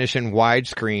definition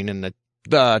widescreen and the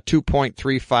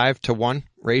 2.35:1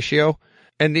 ratio,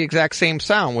 and the exact same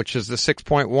sound, which is the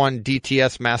 6.1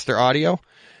 DTS master audio.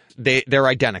 They're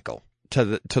identical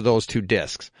to those 2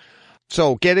 discs.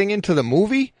 So getting into the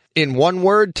movie, in one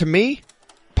word to me,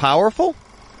 powerful.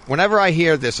 Whenever I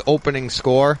hear this opening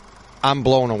score, I'm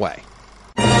blown away.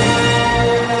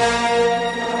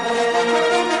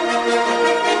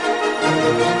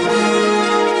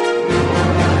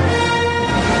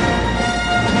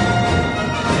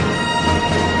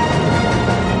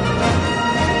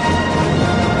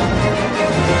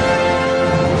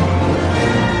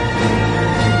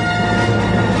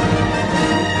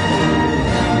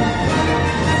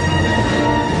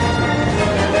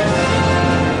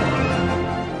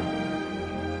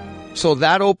 So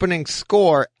that opening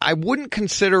score, I wouldn't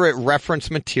consider it reference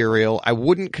material. I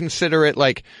wouldn't consider it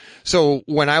like, so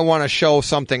when I want to show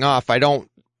something off, I don't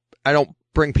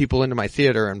bring people into my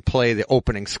theater and play the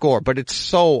opening score, but it's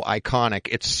so iconic.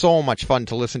 It's so much fun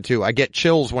to listen to. I get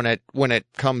chills when it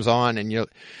comes on, and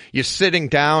you're sitting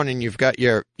down and you've got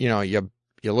your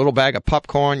little bag of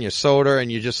popcorn, your soda,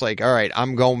 and you're just like, all right,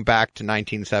 I'm going back to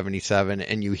 1977,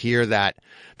 and you hear that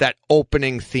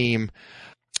opening theme.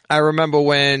 I remember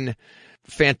when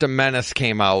Phantom Menace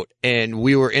came out and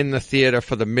we were in the theater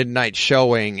for the midnight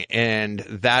showing, and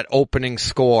that opening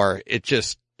score,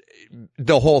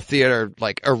 the whole theater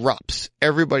like erupts.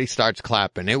 Everybody starts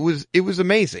clapping. It was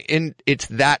amazing. And it's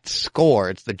that score,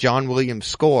 it's the John Williams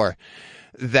score,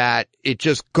 that it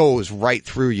just goes right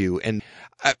through you. And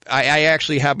I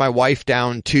actually had my wife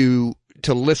down to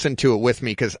listen to it with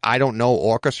me, because I don't know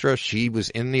orchestra. She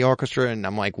was in the orchestra, and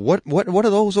I'm like, what are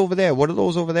those over there? What are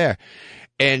those over there?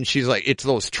 And she's like, it's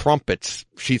those trumpets.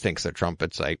 She thinks they're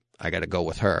trumpets. I gotta go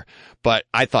with her. But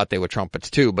I thought they were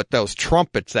trumpets too. But those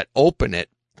trumpets that open it,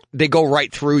 they go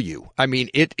right through you. I mean,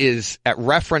 it is at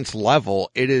reference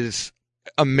level. It is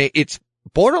it's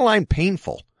borderline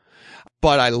painful,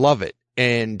 but I love it.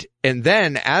 And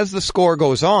then as the score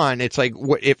goes on, it's like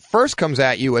it first comes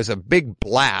at you as a big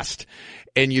blast,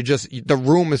 and the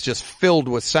room is just filled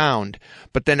with sound.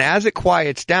 But then as it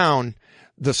quiets down,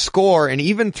 the score, and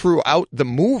even throughout the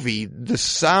movie, the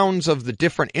sounds of the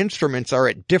different instruments are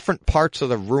at different parts of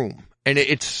the room. And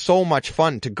it's so much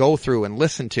fun to go through and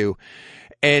listen to.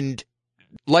 And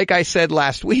like I said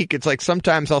last week, it's like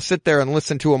sometimes I'll sit there and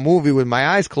listen to a movie with my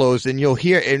eyes closed, and you'll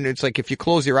hear, and it's like if you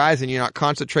close your eyes and you're not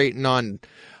concentrating on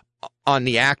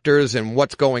the actors and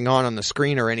what's going on the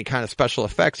screen or any kind of special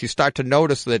effects, you start to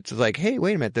notice that it's like, hey,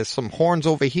 wait a minute, there's some horns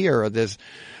over here, or there's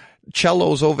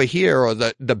cellos over here, or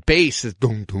the bass is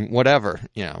boom, boom, whatever.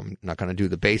 I'm not going to do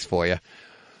the bass for you.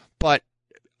 But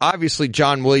obviously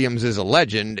John Williams is a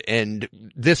legend, and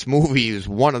this movie is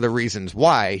one of the reasons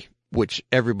why, which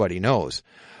everybody knows.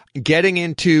 Getting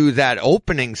into that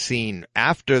opening scene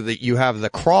after you have the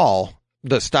crawl,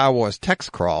 the Star Wars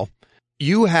text crawl,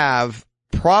 you have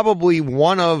probably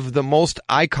one of the most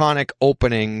iconic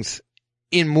openings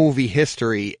in movie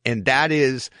history, and that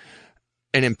is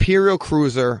an Imperial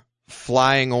cruiser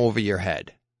flying over your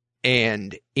head.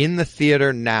 And in the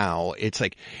theater now, it's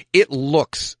like, it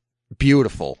looks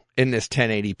beautiful in this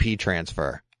 1080p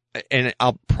transfer. And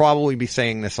I'll probably be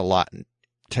saying this a lot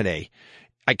today.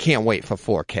 I can't wait for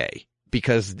 4K,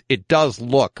 because it does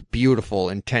look beautiful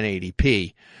in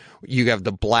 1080p. You have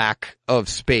the black of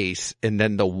space and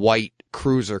then the white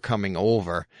cruiser coming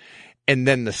over, and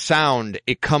then the sound,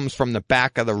 it comes from the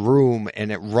back of the room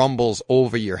and it rumbles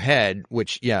over your head,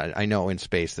 which, yeah, I know in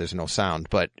space there's no sound,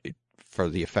 but for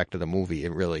the effect of the movie,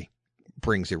 it really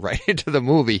brings you right into the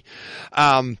movie.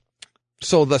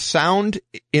 So the sound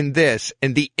in this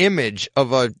and the image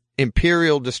of a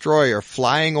Imperial destroyer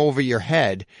flying over your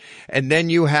head, and then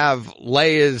you have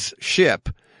Leia's ship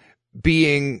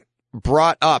being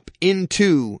brought up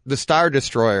into the Star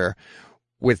Destroyer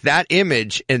with that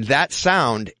image and that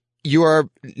sound,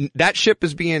 that ship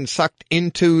is being sucked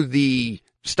into the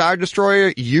Star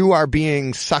Destroyer. You are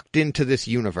being sucked into this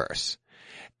universe.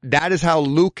 That is how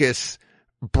Lucas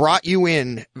brought you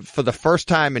in for the first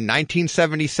time in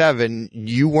 1977.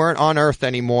 You weren't on Earth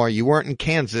anymore. You weren't in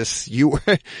Kansas.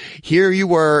 Here you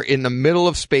were in the middle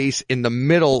of space, in the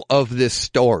middle of this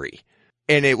story.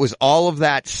 And it was all of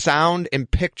that sound and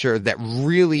picture that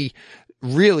really,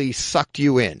 really sucked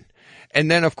you in.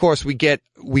 And then, of course, we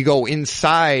go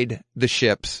inside the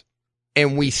ships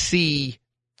and we see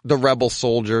the rebel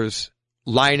soldiers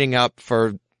lining up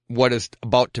for what is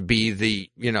about to be the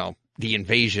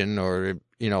invasion, or,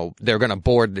 they're going to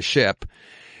board the ship.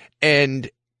 And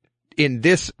in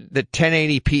the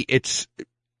 1080p, it's,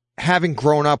 having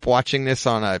grown up watching this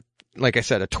on like I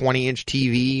said, a 20-inch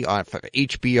TV on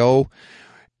HBO,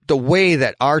 the way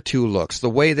that R2 looks, the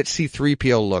way that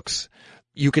C-3PO looks,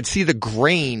 you could see the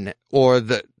grain, or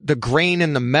the grain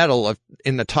in the metal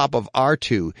in the top of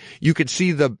R2. You could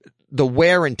see the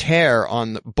wear and tear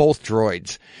on both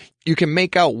droids. You can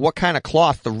make out what kind of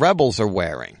cloth the rebels are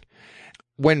wearing.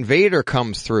 When Vader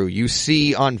comes through, you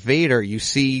see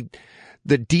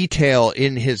the detail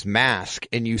in his mask,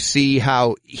 and you see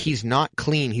how he's not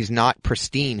clean, he's not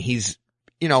pristine, he's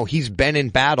been in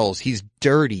battles, he's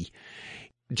dirty.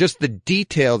 Just the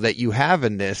detail that you have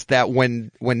in this, that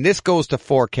when this goes to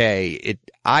 4K,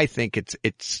 I think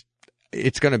it's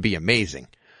going to be amazing.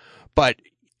 But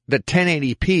the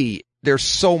 1080p, there's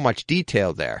so much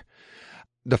detail there.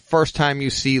 The first time you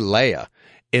see Leia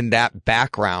in that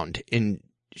background,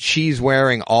 she's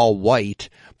wearing all white,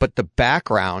 but the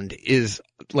background is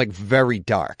like very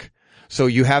dark. So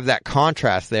you have that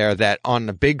contrast there that on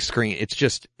the big screen, it's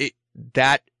just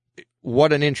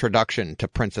what an introduction to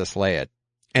Princess Leia.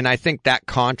 And I think that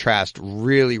contrast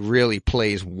really, really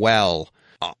plays well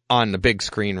on the big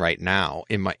screen right now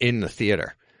in the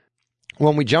theater.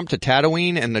 When we jump to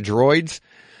Tatooine and the droids,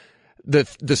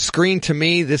 the screen, to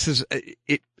me,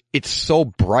 it's so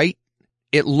bright,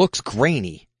 it looks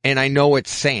grainy. And I know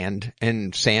it's sand,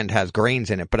 and sand has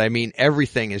grains in it, but I mean,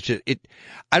 everything is just,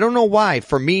 I don't know why.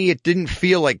 For me, it didn't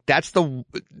feel like that's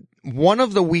one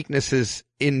of the weaknesses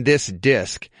in this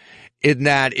disc, in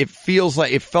that it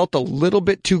felt a little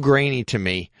bit too grainy to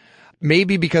me.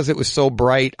 Maybe because it was so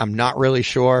bright, I'm not really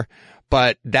sure.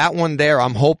 But that one there,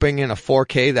 I'm hoping in a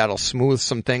 4K that'll smooth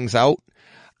some things out.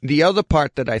 The other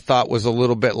part that I thought was a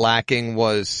little bit lacking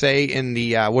was, say, in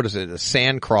the, the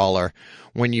sand crawler,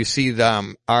 when you see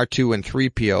the R2 and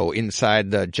 3PO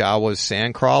inside the Jawa's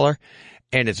sand crawler,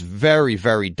 and it's very,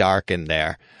 very dark in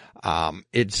there. I'm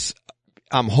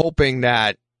hoping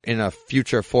that in a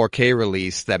future 4K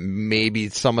release that maybe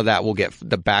some of that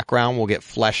the background will get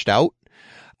fleshed out.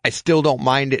 I still don't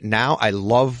mind it now. I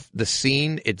love the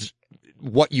scene.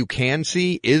 What you can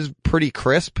see is pretty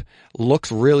crisp,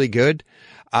 looks really good.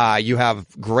 You have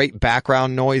great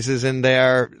background noises in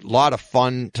there, a lot of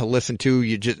fun to listen to.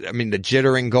 The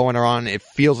jittering going on, it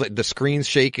feels like the screen's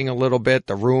shaking a little bit,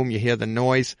 the room, you hear the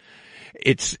noise.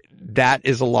 That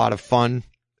is a lot of fun.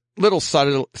 Little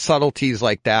subtleties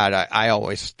like that, I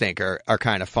always think are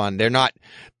kind of fun. They're not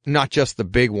just the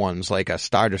big ones like a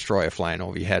Star Destroyer flying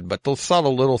over your head, but the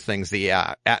subtle little things, the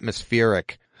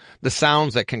atmospheric, the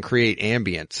sounds that can create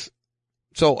ambience.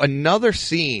 So another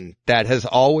scene that has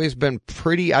always been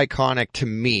pretty iconic to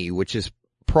me, which is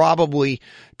probably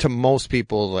to most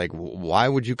people like, why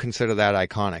would you consider that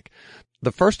iconic?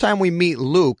 The first time we meet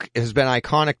Luke has been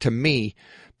iconic to me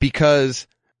because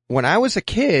when I was a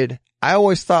kid, I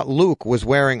always thought Luke was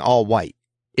wearing all white.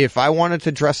 If I wanted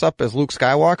to dress up as Luke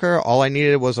Skywalker, all I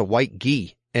needed was a white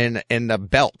gi and a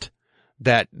belt,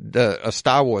 a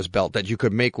Star Wars belt that you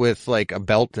could make with like a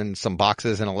belt and some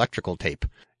boxes and electrical tape.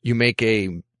 You make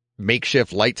a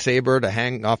makeshift lightsaber to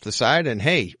hang off the side, and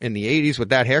hey, in the 80s with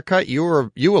that haircut, you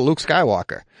were Luke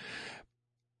Skywalker.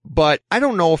 But I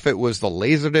don't know if it was the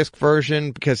Laserdisc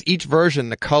version, because each version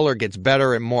the color gets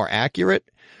better and more accurate.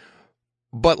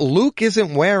 But Luke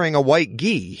isn't wearing a white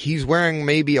gi. He's wearing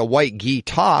maybe a white gi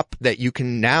top that you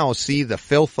can now see the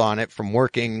filth on it from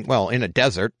working, in a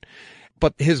desert.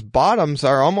 But his bottoms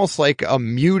are almost like a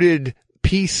muted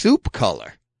pea soup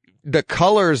color. The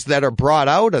colors that are brought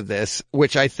out of this,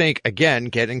 which I think, again,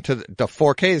 getting to the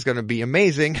 4K is going to be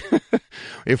amazing.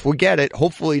 If we get it,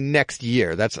 hopefully next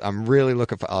year. I'm really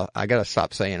looking for, I got to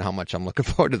stop saying how much I'm looking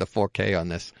forward to the 4K on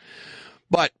this.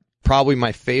 But probably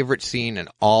my favorite scene in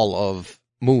all of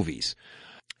movies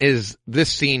is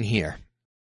this scene here.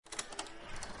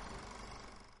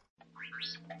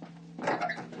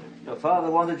 Your father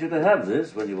wanted you to have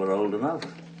this when you were old enough,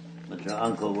 but your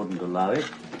uncle wouldn't allow it.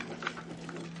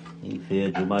 He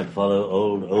feared you might follow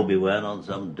old Obi-Wan on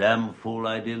some damn fool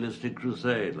idealistic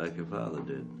crusade like your father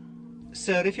did.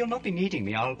 Sir, if you'll not be needing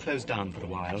me, I'll close down for a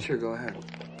while. Sure, go ahead.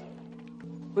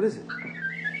 What is it?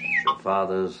 Your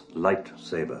father's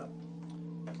lightsaber.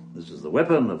 This is the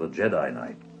weapon of a Jedi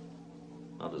Knight.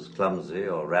 Not as clumsy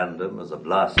or random as a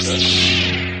blaster.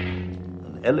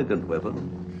 An elegant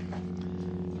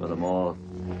weapon for a more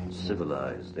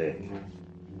civilized age.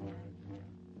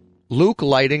 Luke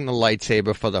lighting the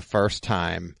lightsaber for the first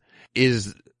time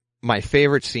is my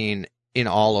favorite scene in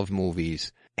all of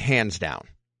movies, hands down.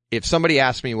 If somebody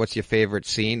asks me what's your favorite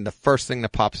scene, the first thing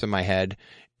that pops in my head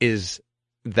is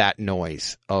that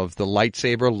noise of the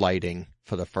lightsaber lighting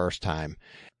for the first time.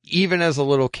 Even as a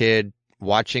little kid,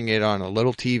 watching it on a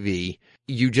little TV,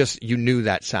 you knew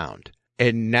that sound.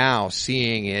 And now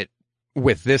seeing it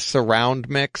with this surround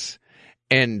mix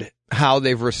and how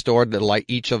they've restored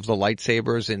each of the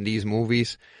lightsabers in these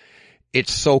movies,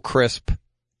 it's so crisp.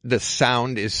 The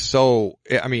sound is so,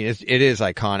 I mean, it is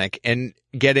iconic. And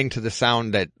getting to the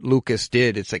sound that Lucas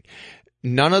did, it's like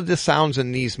none of the sounds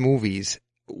in these movies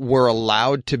were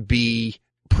allowed to be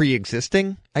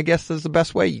pre-existing, I guess is the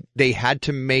best way. They had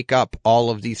to make up all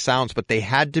of these sounds, but they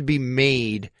had to be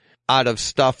made out of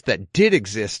stuff that did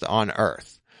exist on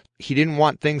Earth. He didn't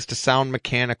want things to sound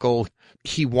mechanical.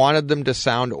 He wanted them to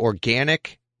sound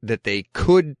organic, that they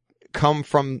could come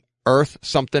from Earth,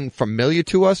 something familiar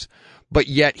to us, but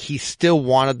yet he still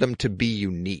wanted them to be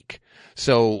unique.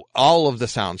 So all of the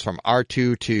sounds from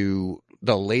R2 to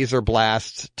the laser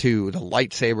blasts to the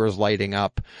lightsabers lighting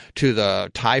up to the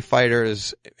TIE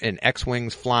fighters and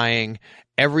X-Wings flying,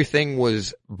 everything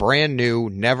was brand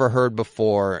new, never heard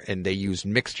before, and they used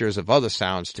mixtures of other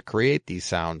sounds to create these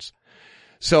sounds.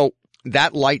 So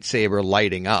that lightsaber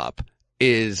lighting up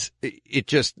it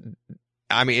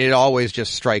always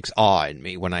just strikes awe in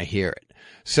me when I hear it.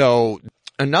 So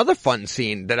another fun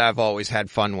scene that I've always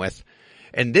had fun with,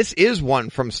 and this is one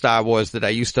from Star Wars that I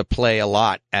used to play a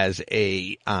lot as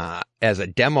a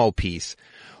demo piece,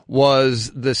 was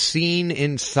the scene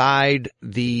inside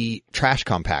the trash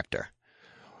compactor.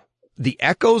 The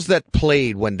echoes that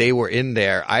played when they were in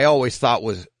there, I always thought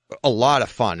was a lot of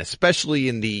fun, especially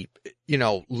in the,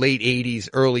 late 80s,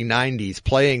 early 90s,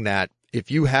 playing that. If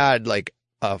you had like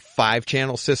a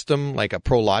 5-channel system, like a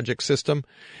ProLogic system,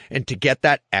 and to get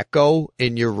that echo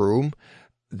in your room,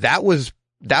 that was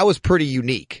pretty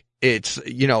unique. It's,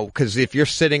 cause if you're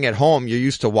sitting at home, you're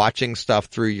used to watching stuff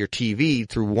through your TV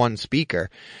through one speaker.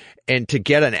 And to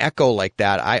get an echo like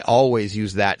that, I always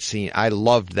use that scene. I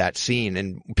loved that scene,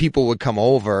 and people would come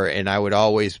over and I would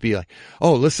always be like,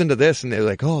 oh, listen to this. And they're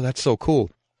like, oh, that's so cool.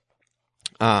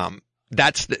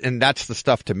 That's the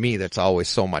stuff to me that's always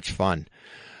so much fun.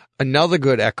 Another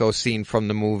good echo scene from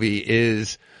the movie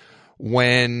is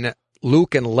when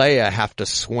Luke and Leia have to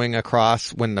swing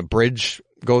across when the bridge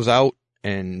goes out,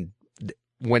 and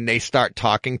when they start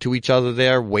talking to each other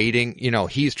there, waiting,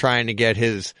 he's trying to get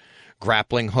his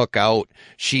grappling hook out.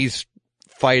 She's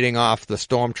fighting off the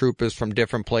stormtroopers from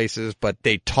different places, but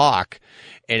they talk,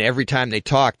 and every time they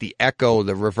talk, the echo,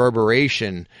 the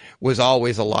reverberation was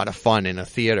always a lot of fun in a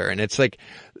theater. And it's like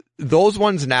those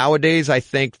ones nowadays, I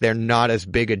think they're not as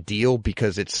big a deal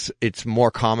because it's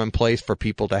more commonplace for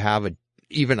people to have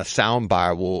even a sound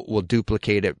bar will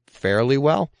duplicate it fairly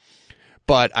well.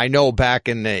 But I know back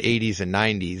in the 80s and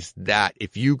 90s that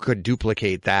if you could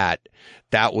duplicate that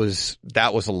was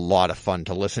a lot of fun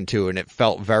to listen to, and it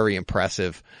felt very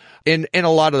impressive. And a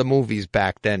lot of the movies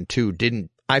back then too didn't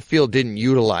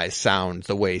utilize sound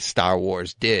the way Star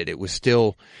Wars did. It was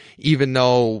still, even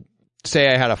though, say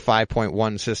I had a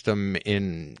 5.1 system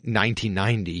in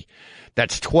 1990,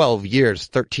 that's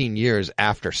 13 years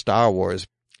after Star Wars.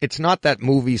 It's not that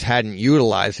movies hadn't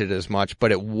utilized it as much,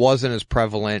 but it wasn't as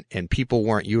prevalent and people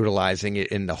weren't utilizing it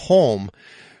in the home,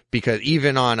 because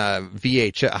even on a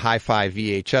hi-fi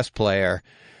VHS player,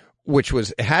 which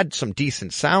had some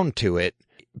decent sound to it,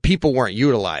 people weren't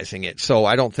utilizing it. So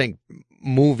I don't think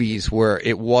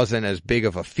it wasn't as big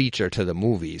of a feature to the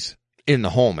movies in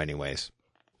the home anyways.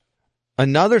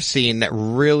 Another scene that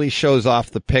really shows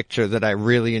off the picture that I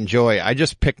really enjoy, I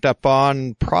just picked up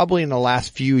on probably in the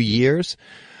last few years.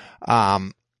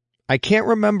 I can't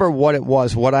remember what it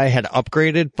was, what I had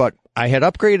upgraded, but I had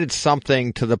upgraded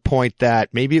something to the point that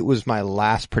maybe it was my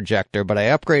last projector, but I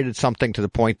upgraded something to the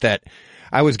point that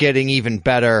I was getting even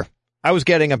better. I was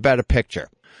getting a better picture.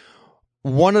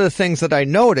 One of the things that I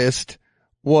noticed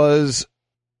was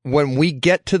when we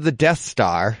get to the Death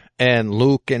Star and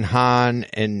Luke and Han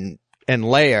and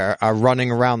Leia are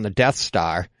running around the Death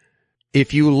Star,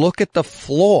 if you look at the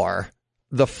floor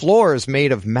is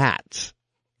made of mats.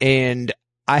 And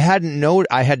I had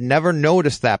never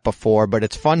noticed that before, but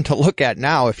it's fun to look at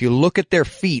now. If you look at their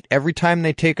feet, every time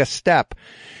they take a step,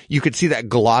 you could see that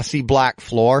glossy black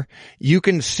floor. You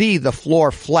can see the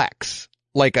floor flex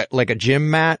like a gym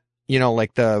mat. you know,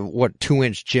 like the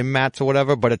 2-inch gym mats or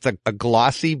whatever, but it's a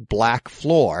glossy black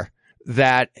floor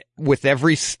that with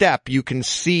every step you can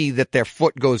see that their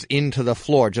foot goes into the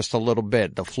floor just a little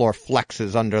bit. The floor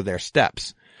flexes under their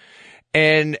steps.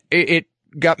 And it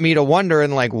got me to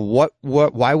wondering, like,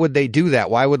 why would they do that?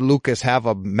 Why would Lucas have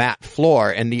a mat floor?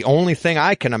 And the only thing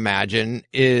I can imagine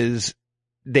is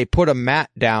they put a mat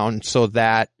down so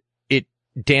that it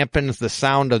dampens the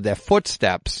sound of their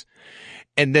footsteps.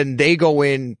 And then they go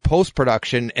in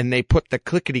post-production and they put the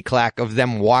clickety-clack of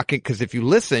them walking, because if you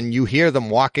listen, you hear them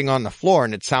walking on the floor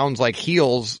and it sounds like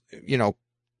heels, you know,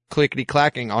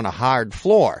 clickety-clacking on a hard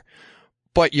floor.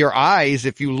 But your eyes,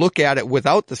 if you look at it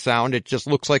without the sound, it just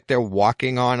looks like they're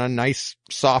walking on a nice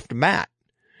soft mat.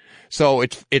 So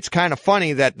it's kind of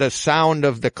funny that the sound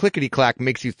of the clickety-clack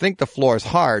makes you think the floor is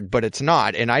hard, but it's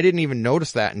not. And I didn't even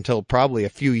notice that until probably a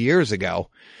few years ago.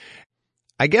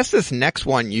 I guess this next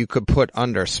one you could put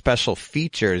under special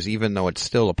features, even though it's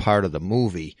still a part of the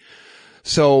movie.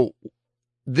 So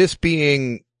this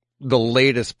being the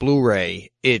latest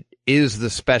Blu-ray, it is the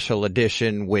special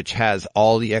edition, which has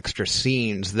all the extra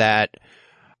scenes that,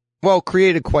 well,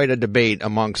 created quite a debate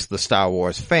amongst the Star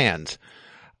Wars fans.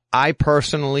 I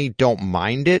personally don't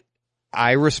mind it.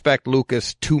 I respect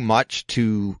Lucas too much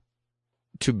to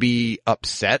be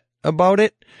upset about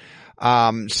it.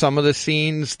 Some of the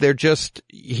scenes,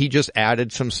 he just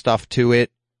added some stuff to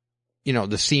it. You know,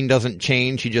 the scene doesn't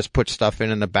change. He just puts stuff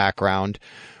in the background,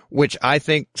 which I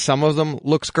think some of them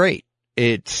looks great.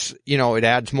 It's, you know, it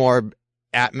adds more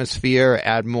atmosphere,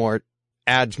 adds more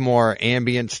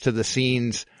ambience to the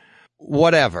scenes,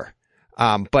 whatever.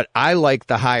 But I like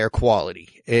the higher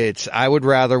quality. I would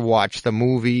rather watch the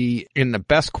movie in the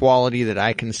best quality that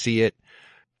I can see it.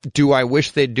 Do I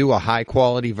wish they'd do a high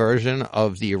quality version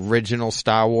of the original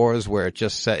Star Wars where it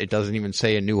doesn't even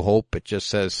say A New Hope, it just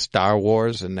says Star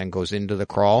Wars and then goes into the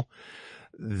crawl?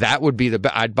 That would be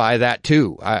I'd buy that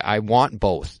too. I want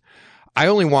both. I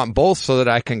only want both so that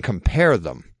I can compare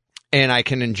them and I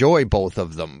can enjoy both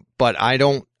of them, but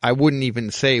I wouldn't even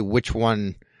say which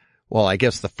one. Well, I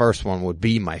guess the first one would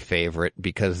be my favorite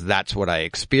because that's what I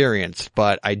experienced,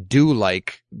 but I do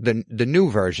like the new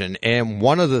version. And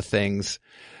one of the things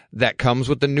that comes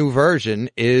with the new version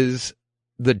is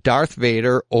the Darth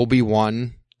Vader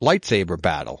Obi-Wan lightsaber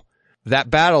battle. That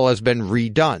battle has been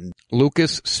redone.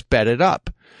 Lucas sped it up.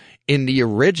 In the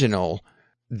original,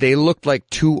 they looked like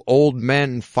two old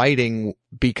men fighting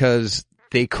because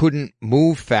they couldn't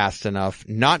move fast enough,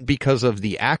 not because of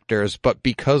the actors, but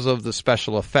because of the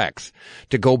special effects.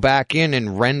 To go back in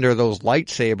and render those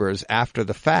lightsabers after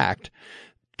the fact,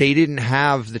 they didn't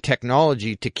have the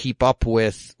technology to keep up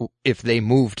with if they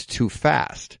moved too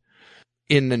fast.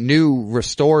 In the new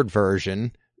restored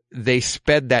version, they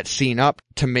sped that scene up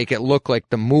to make it look like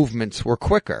the movements were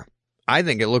quicker. I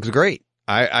think it looks great.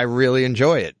 I really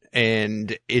enjoy it.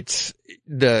 And it's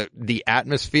the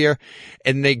atmosphere,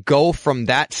 and they go from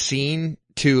that scene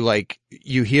to, like,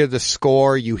 you hear the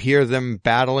score, you hear them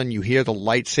battling, you hear the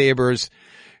lightsabers,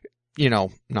 you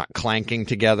know, not clanking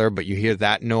together, but you hear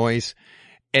that noise.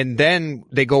 And then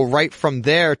they go right from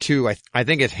there to, I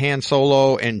think it's Han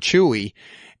Solo and Chewie,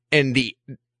 and the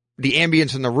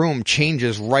ambience in the room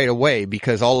changes right away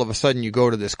because all of a sudden you go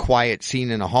to this quiet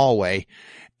scene in a hallway.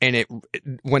 And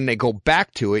when they go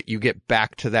back to it, you get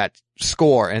back to that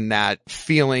score and that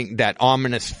feeling, that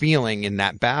ominous feeling in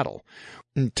that battle.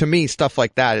 And to me, stuff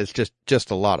like that is just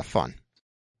a lot of fun.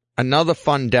 Another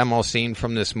fun demo scene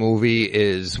from this movie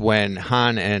is when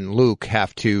Han and Luke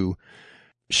have to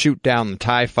shoot down the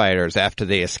TIE fighters after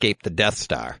they escape the Death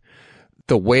Star.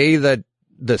 The way that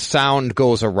the sound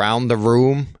goes around the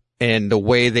room and the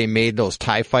way they made those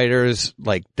TIE fighters,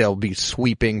 like they'll be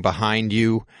sweeping behind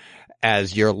you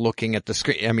as you're looking at the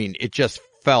screen. I mean, you just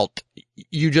felt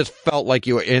like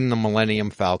you were in the Millennium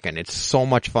Falcon. It's so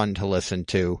much fun to listen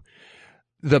to.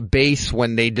 The bass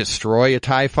when they destroy a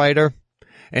TIE fighter.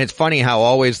 And it's funny how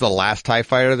always the last TIE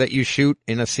fighter that you shoot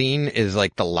in a scene is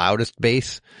like the loudest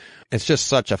bass. It's just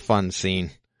such a fun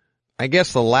scene. I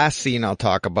guess the last scene I'll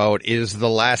talk about is the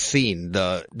last scene,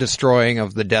 the destroying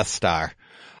of the Death Star.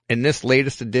 In this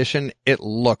latest edition, it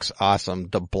looks awesome.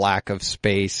 The black of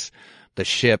space, the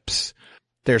ships.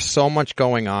 There's so much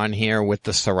going on here with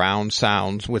the surround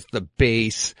sounds, with the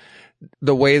bass,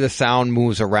 the way the sound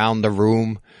moves around the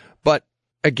room. But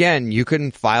again, you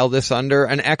can file this under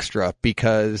an extra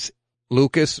because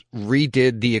Lucas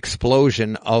redid the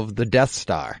explosion of the Death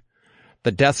Star.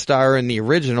 The Death Star in the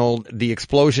original, the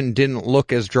explosion didn't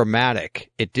look as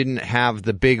dramatic. It didn't have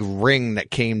the big ring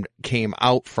that came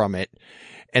out from it.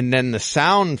 And then the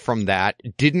sound from that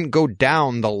didn't go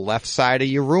down the left side of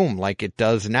your room like it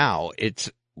does now.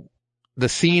 the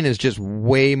scene is just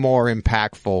way more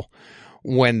impactful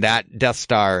when that Death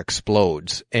Star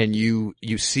explodes and you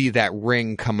see that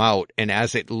ring come out, and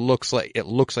as it looks like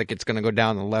it's going to go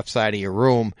down the left side of your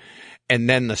room, and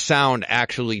then the sound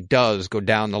actually does go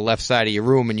down the left side of your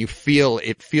room, and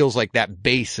it feels like that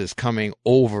bass is coming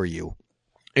over you.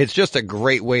 It's just a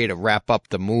great way to wrap up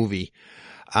the movie.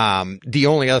 The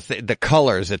only other the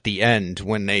colors at the end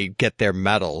when they get their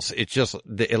medals,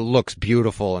 it looks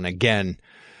beautiful. And again,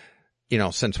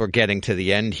 since we're getting to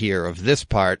the end here of this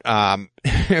part,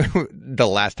 the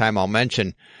last time I'll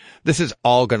mention, this is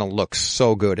all going to look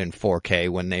so good in 4K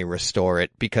when they restore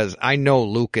it, because I know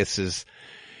Lucas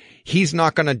he's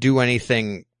not going to do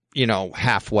anything,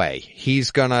 halfway.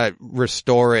 He's going to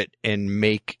restore it and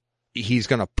he's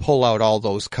going to pull out all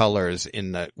those colors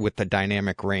with the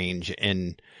dynamic range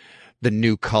and the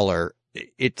new color.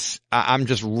 I'm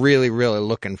just really, really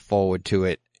looking forward to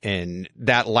it. And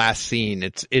that last scene,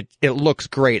 it looks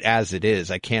great as it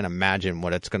is. I can't imagine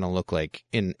what it's going to look like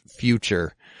in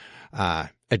future,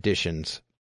 editions.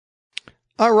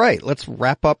 All right. Let's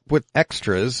wrap up with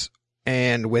extras.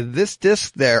 And with this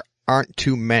disc, there aren't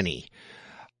too many.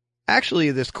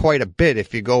 Actually, there's quite a bit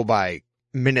if you go by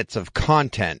minutes of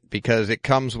content, because it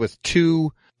comes with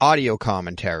 2 audio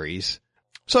commentaries.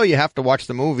 So you have to watch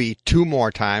the movie 2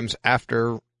 more times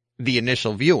after the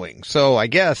initial viewing. So I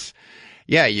guess,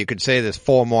 yeah, you could say there's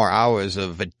 4 more hours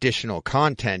of additional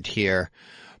content here,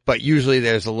 but usually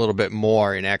there's a little bit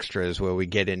more in extras where we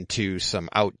get into some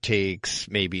outtakes,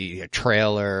 maybe a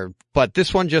trailer, but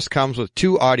this one just comes with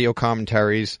 2 audio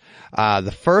commentaries.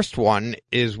 The first one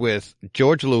is with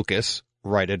George Lucas,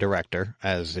 writer-director,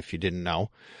 as if you didn't know,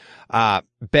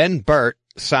 Ben Burtt,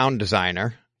 sound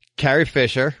designer, Carrie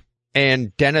Fisher,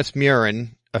 and Dennis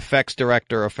Muren, effects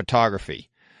director of photography.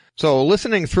 So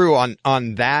listening through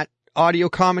on that audio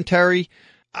commentary,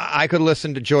 I could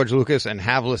listen to George Lucas and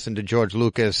have listened to George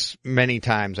Lucas many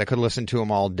times. I could listen to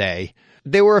him all day.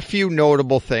 There were a few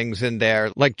notable things in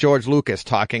there, like George Lucas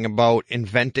talking about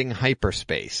inventing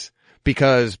hyperspace,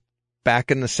 because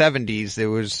back in the 70s,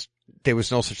 there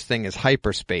was no such thing as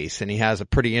hyperspace, and he has a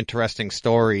pretty interesting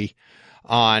story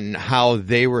on how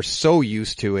they were so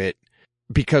used to it,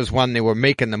 because when they were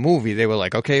making the movie, they were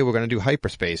like, okay, we're going to do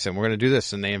hyperspace and we're going to do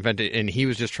this. And they invented, and he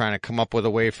was just trying to come up with a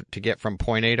way to get from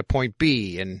point A to point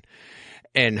B,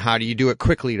 and how do you do it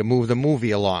quickly to move the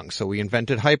movie along. So we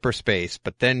invented hyperspace,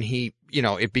 but then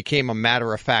it became a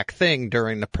matter of fact thing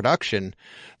during the production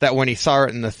that when he saw it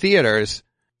in the theaters,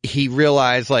 he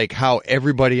realized like how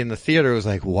everybody in the theater was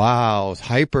like, wow, it's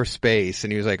hyperspace.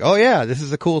 And he was like, oh yeah, this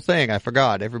is a cool thing. I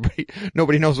forgot.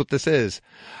 Nobody knows what this is.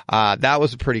 That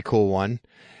was a pretty cool one.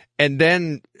 And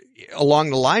then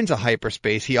along the lines of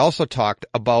hyperspace, he also talked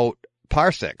about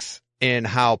parsecs and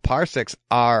how parsecs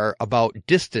are about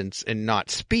distance and not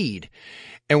speed.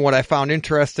 And what I found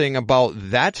interesting about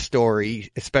that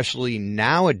story, especially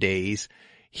nowadays,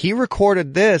 he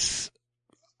recorded this,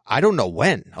 I don't know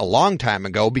when, a long time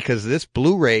ago, because this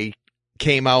Blu-ray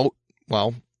came out,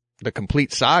 the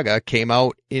complete saga came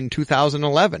out in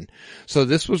 2011. So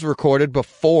this was recorded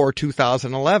before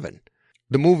 2011.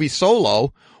 The movie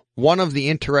Solo, one of the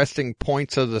interesting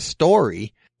points of the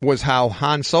story was how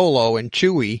Han Solo and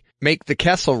Chewie make the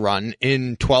Kessel Run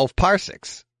in 12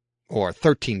 parsecs, or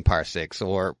 13 parsecs,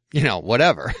 or,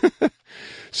 whatever.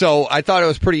 So I thought it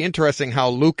was pretty interesting how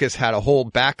Lucas had a whole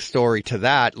backstory to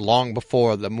that long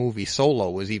before the movie Solo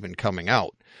was even coming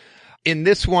out. In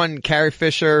this one, Carrie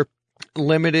Fisher,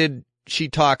 limited, she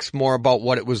talks more about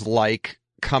what it was like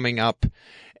coming up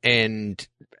and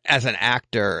as an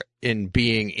actor in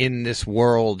being in this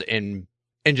world and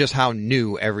just how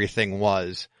new everything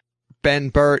was. Ben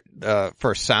Burtt,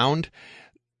 for sound,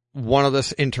 one of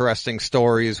the interesting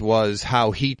stories was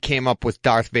how he came up with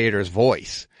Darth Vader's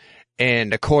voice.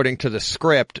 And according to the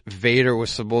script, Vader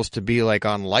was supposed to be like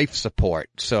on life support.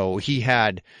 So he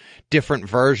had different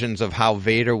versions of how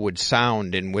Vader would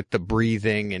sound and with the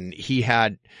breathing. And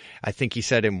I think he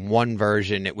said in one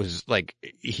version, it was like,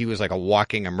 he was like a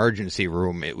walking emergency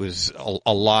room. It was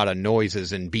a lot of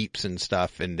noises and beeps and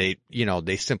stuff. And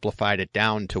they simplified it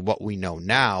down to what we know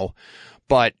now.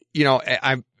 But,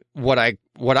 what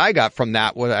I got from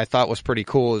that, what I thought was pretty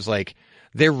cool is like,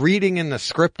 they're reading in the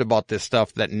script about this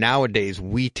stuff that nowadays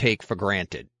we take for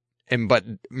granted. But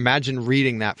imagine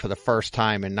reading that for the first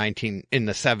time in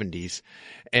the 70s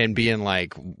and being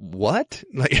like, what?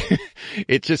 Like,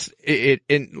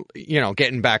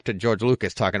 getting back to George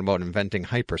Lucas talking about inventing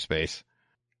hyperspace.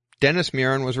 Dennis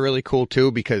Muren was really cool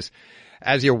too, because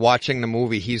as you're watching the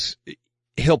movie,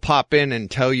 he'll pop in and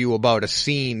tell you about a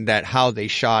scene how they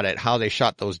shot it, how they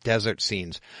shot those desert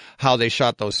scenes, how they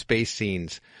shot those space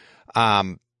scenes.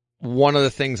 one of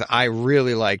the things I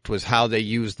really liked was how they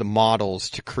used the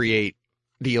models to create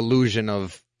the illusion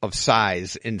of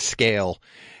size and scale.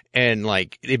 And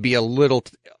like, it'd be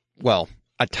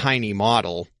a tiny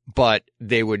model, but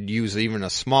they would use even a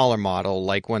smaller model,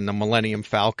 like when the Millennium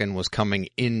Falcon was coming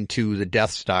into the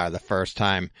Death Star the first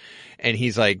time. And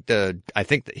he's like, I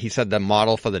think that he said the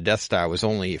model for the Death Star was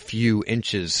only a few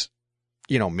inches,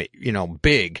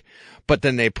 big, but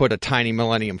then they put a tiny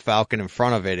Millennium Falcon in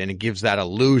front of it, and it gives that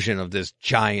illusion of this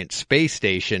giant space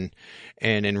station.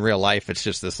 And in real life, it's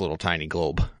just this little tiny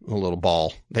globe, a little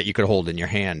ball that you could hold in your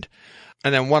hand.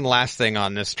 And then one last thing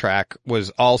on this track was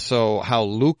also how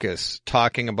Lucas,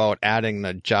 talking about adding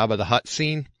the Jabba the Hutt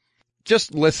scene,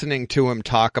 just listening to him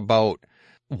talk about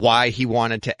why he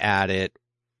wanted to add it,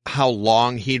 how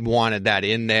long he'd wanted that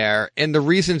in there, and the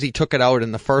reasons he took it out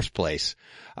in the first place.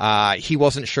 He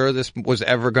wasn't sure this was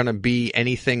ever going to be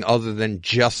anything other than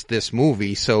just this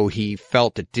movie, so he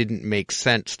felt it didn't make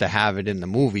sense to have it in the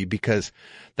movie, because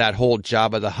that whole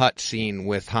Jabba the Hutt scene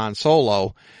with Han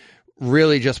Solo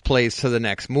really just plays to the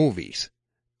next movies.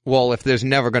 Well, if there's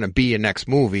never going to be a next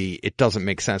movie, it doesn't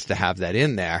make sense to have that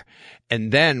in there.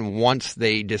 And then once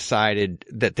they decided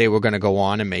that they were going to go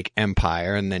on and make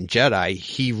Empire and then Jedi,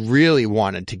 he really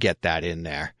wanted to get that in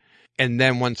there. And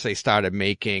then once they started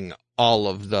making all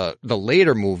of the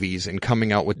later movies and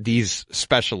coming out with these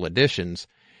special editions,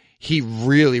 he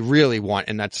really, really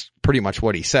and that's pretty much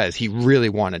what he says, he really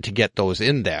wanted to get those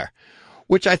in there,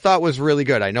 which I thought was really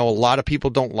good. I know a lot of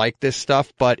people don't like this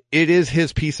stuff, but it is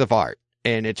his piece of art,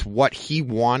 and it's what he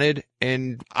wanted,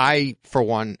 and I, for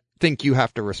one, think you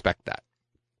have to respect that.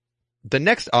 The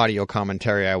next audio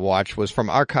commentary I watched was from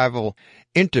Archival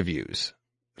Interviews,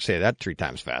 say that 3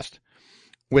 times fast,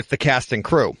 with the cast and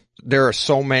crew. There are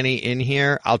so many in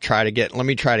here, let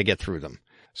me try to get through them.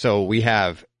 So we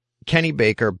have Kenny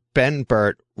Baker, Ben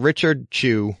Burt, Richard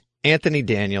Chew, Anthony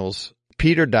Daniels,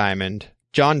 Peter Diamond,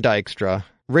 John Dykstra,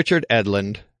 Richard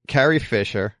Edlund, Carrie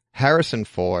Fisher, Harrison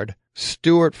Ford,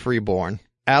 Stuart Freeborn,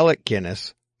 Alec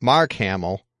Guinness, Mark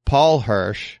Hamill, Paul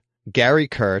Hirsch, Gary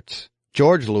Kurtz,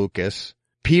 George Lucas,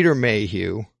 Peter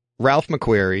Mayhew, Ralph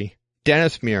McQuarrie,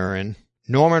 Dennis Murin,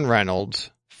 Norman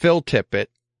Reynolds, Phil Tippett,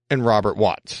 and Robert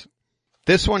Watts.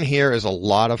 This one here is a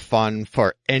lot of fun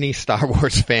for any Star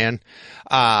Wars fan.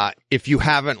 If you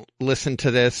haven't listened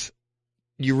to this,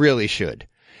 you really should.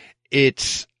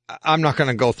 I'm not going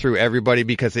to go through everybody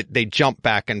because they jump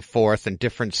back and forth in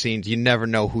different scenes. You never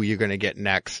know who you're going to get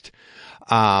next.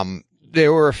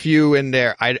 There were a few in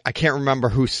there. I can't remember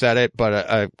who said it,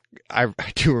 but I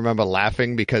do remember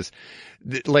laughing because,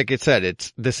 like it said,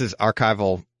 this is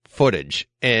archival footage.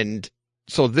 And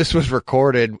so this was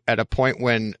recorded at a point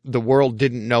when the world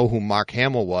didn't know who Mark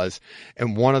Hamill was.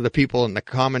 And one of the people in the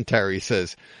commentary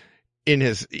says,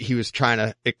 he was trying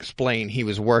to explain he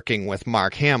was working with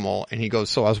Mark Hamill, and he goes,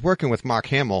 so I was working with Mark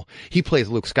Hamill. He plays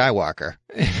Luke Skywalker.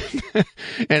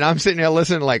 And I'm sitting there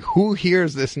listening like, who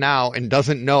hears this now and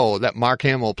doesn't know that Mark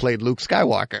Hamill played Luke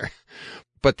Skywalker?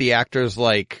 But the actors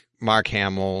like Mark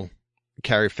Hamill,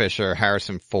 Carrie Fisher,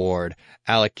 Harrison Ford,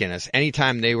 Alec Guinness,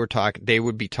 anytime they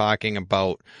would be talking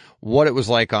about what it was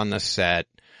like on the set.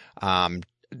 All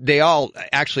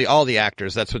the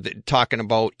actors, that's what they're talking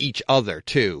about each other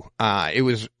too. It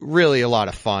was really a lot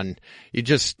of fun. You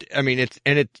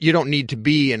don't need to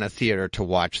be in a theater to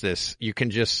watch this. You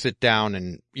can just sit down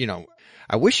and,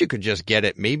 I wish you could just get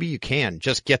it. Maybe you can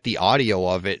just get the audio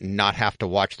of it and not have to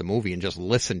watch the movie and just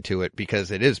listen to it,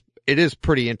 because it is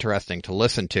pretty interesting to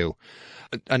listen to.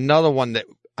 Another one that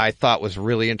I thought was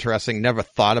really interesting, never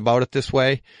thought about it this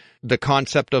way, the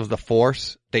concept of the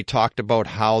Force. They talked about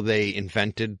how they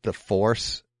invented the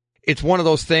Force. It's one of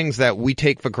those things that we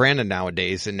take for granted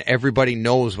nowadays, and everybody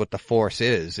knows what the Force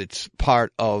is. It's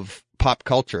part of pop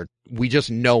culture. We just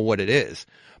know what it is.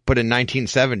 But in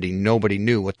 1970, nobody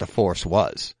knew what the Force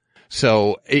was.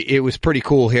 So it was pretty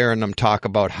cool hearing them talk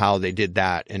about how they did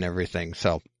that and everything.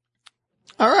 So,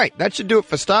 all right, that should do it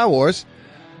for Star Wars.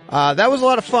 That was a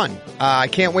lot of fun. I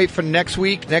can't wait for next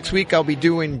week. Next week, I'll be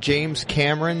doing James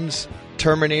Cameron's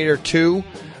Terminator 2.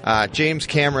 James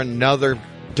Cameron, another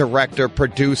director,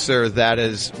 producer that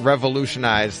has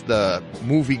revolutionized the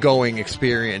movie-going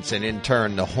experience and in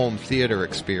turn the home theater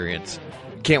experience.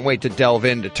 Can't wait to delve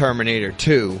into Terminator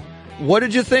 2. What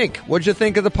did you think? What did you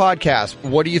think of the podcast?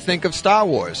 What do you think of Star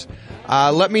Wars?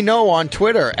 Let me know on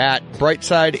Twitter at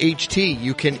BrightSideHT.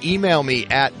 You can email me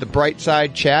at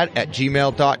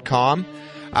thebrightsidechat@gmail.com.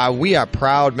 We are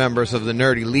proud members of the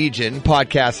Nerdy Legion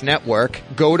podcast network.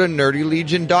 Go to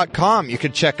nerdylegion.com. You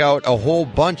can check out a whole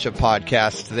bunch of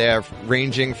podcasts there,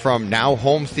 ranging from now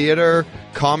home theater,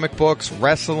 comic books,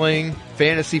 wrestling,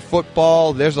 fantasy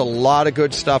football. There's a lot of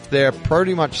good stuff there.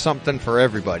 Pretty much something for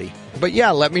everybody. But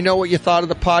yeah, let me know what you thought of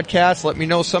the podcast. Let me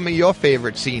know some of your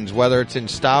favorite scenes, whether it's in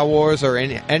Star Wars or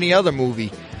in any other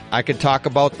movie. I could talk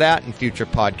about that in future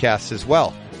podcasts as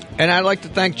well. And I'd like to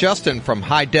thank Justin from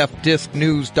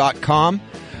HighDefDiscNews.com.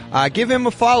 Give him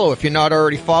a follow if you're not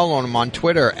already following him on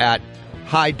Twitter at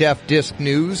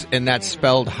HighDefDiscNews, and that's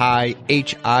spelled high,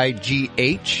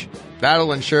 H-I-G-H.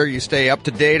 That'll ensure you stay up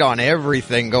to date on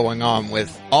everything going on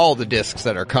with all the discs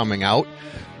that are coming out.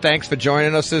 Thanks for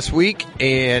joining us this week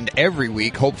and every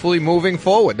week, hopefully moving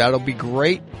forward. That'll be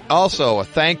great. Also, a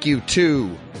thank you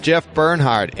to Jeff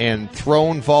Bernhardt and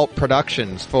Throne Vault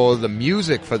Productions for the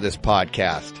music for this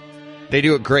podcast. They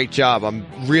do a great job. I'm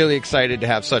really excited to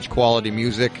have such quality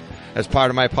music as part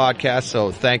of my podcast,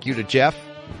 so thank you to Jeff.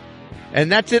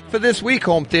 And that's it for this week,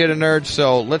 Home Theater Nerds,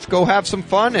 so let's go have some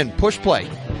fun and push play.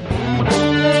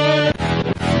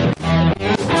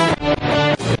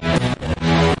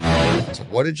 So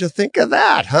what did you think of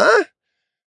that, huh?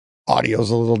 Audio's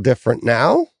a little different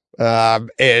now.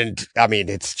 And I mean,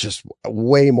 it's just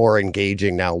way more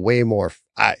engaging now, way more.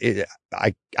 I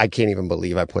can't even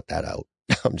believe I put that out.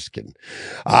 I'm just kidding.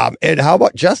 And how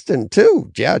about Justin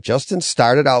too? Yeah, Justin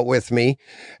started out with me,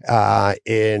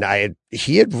 and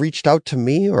he had reached out to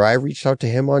me, or I reached out to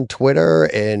him on Twitter,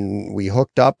 and we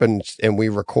hooked up and we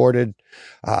recorded,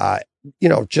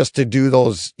 just to do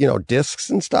those, discs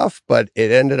and stuff, but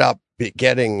it ended up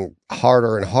getting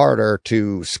harder and harder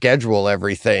to schedule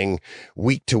everything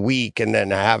week to week, and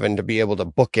then having to be able to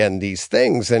bookend these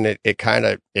things. And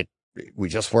we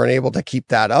just weren't able to keep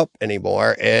that up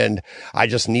anymore. And I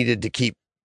just needed to keep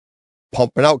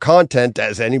pumping out content,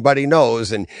 as anybody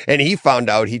knows. And he found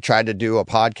out, he tried to do a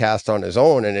podcast on his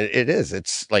own, and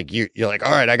it's like, you're like,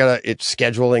 all right, it's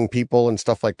scheduling people and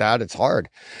stuff like that. It's hard.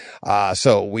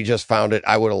 So we just found it.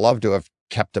 I would have loved to have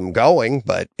kept him going,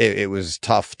 but it was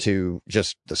tough to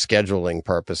just the scheduling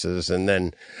purposes. And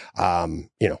then,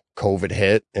 COVID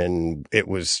hit, and it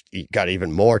got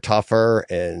even more tougher.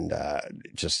 And,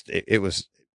 it was,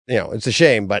 it's a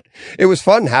shame, but it was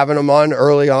fun having him on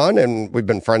early on, and we've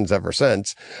been friends ever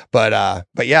since. But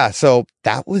yeah, so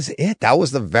that was it. That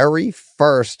was the very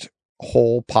first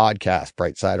whole podcast,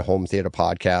 Brightside Home Theater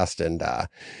podcast. And,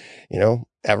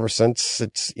 ever since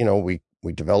it's,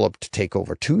 we developed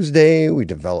Takeover Tuesday. We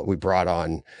brought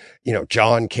on,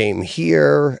 John came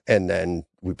here, and then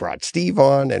we brought Steve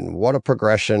on, and what a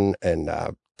progression. And,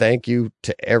 thank you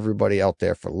to everybody out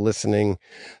there for listening,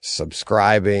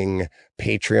 subscribing,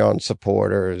 Patreon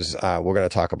supporters. We're going to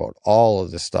talk about all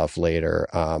of this stuff later.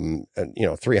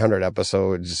 300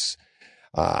 episodes.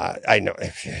 I know,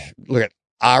 look at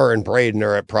Ara and Braden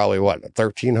are at probably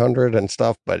 1,300 and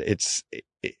stuff, but it's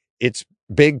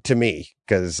big to me,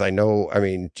 because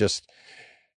just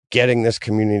getting this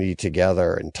community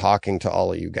together and talking to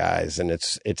all of you guys. And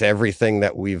it's everything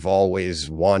that we've always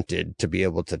wanted, to be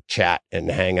able to chat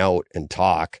and hang out and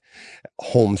talk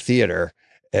home theater,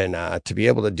 and to be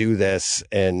able to do this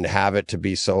and have it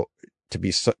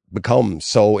become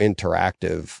so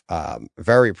interactive.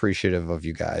 Very appreciative of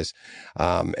you guys.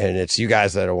 And it's you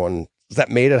guys that are one that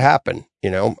made it happen.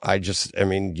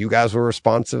 You guys were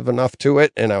responsive enough to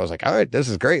it, and I was like, all right, this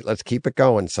is great. Let's keep it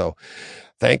going. So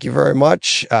thank you very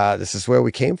much. This is where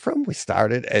we came from. We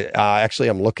started, actually,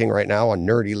 I'm looking right now on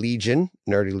Nerdy Legion,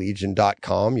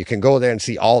 nerdylegion.com. You can go there and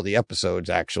see all the episodes,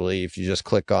 actually, if you just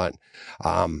click on,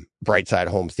 Brightside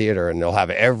Home Theater, and they'll have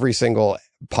every single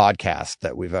podcast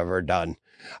that we've ever done.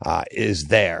 Is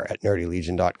there at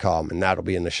nerdylegion.com, and that'll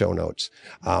be in the show notes.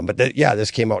 But this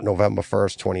came out November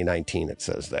 1st, 2019, it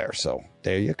says there. So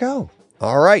there you go.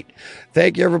 All right.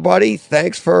 Thank you, everybody.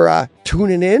 Thanks for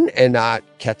tuning in, and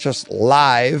catch us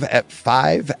live at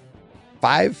 5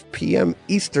 p.m.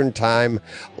 Eastern time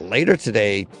later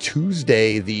today,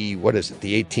 Tuesday, the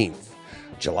 18th,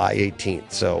 July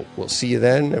 18th. So we'll see you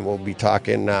then, and we'll be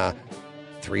talking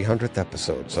 300th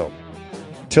episode. So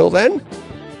till then,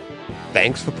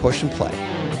 thanks for push and play.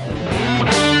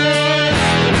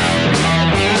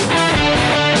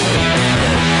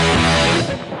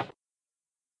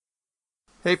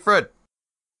 Hey, Fred.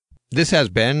 This has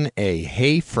been a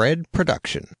Hey Fred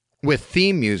production, with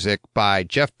theme music by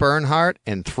Jeff Bernhardt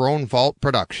and Throne Vault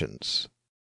Productions.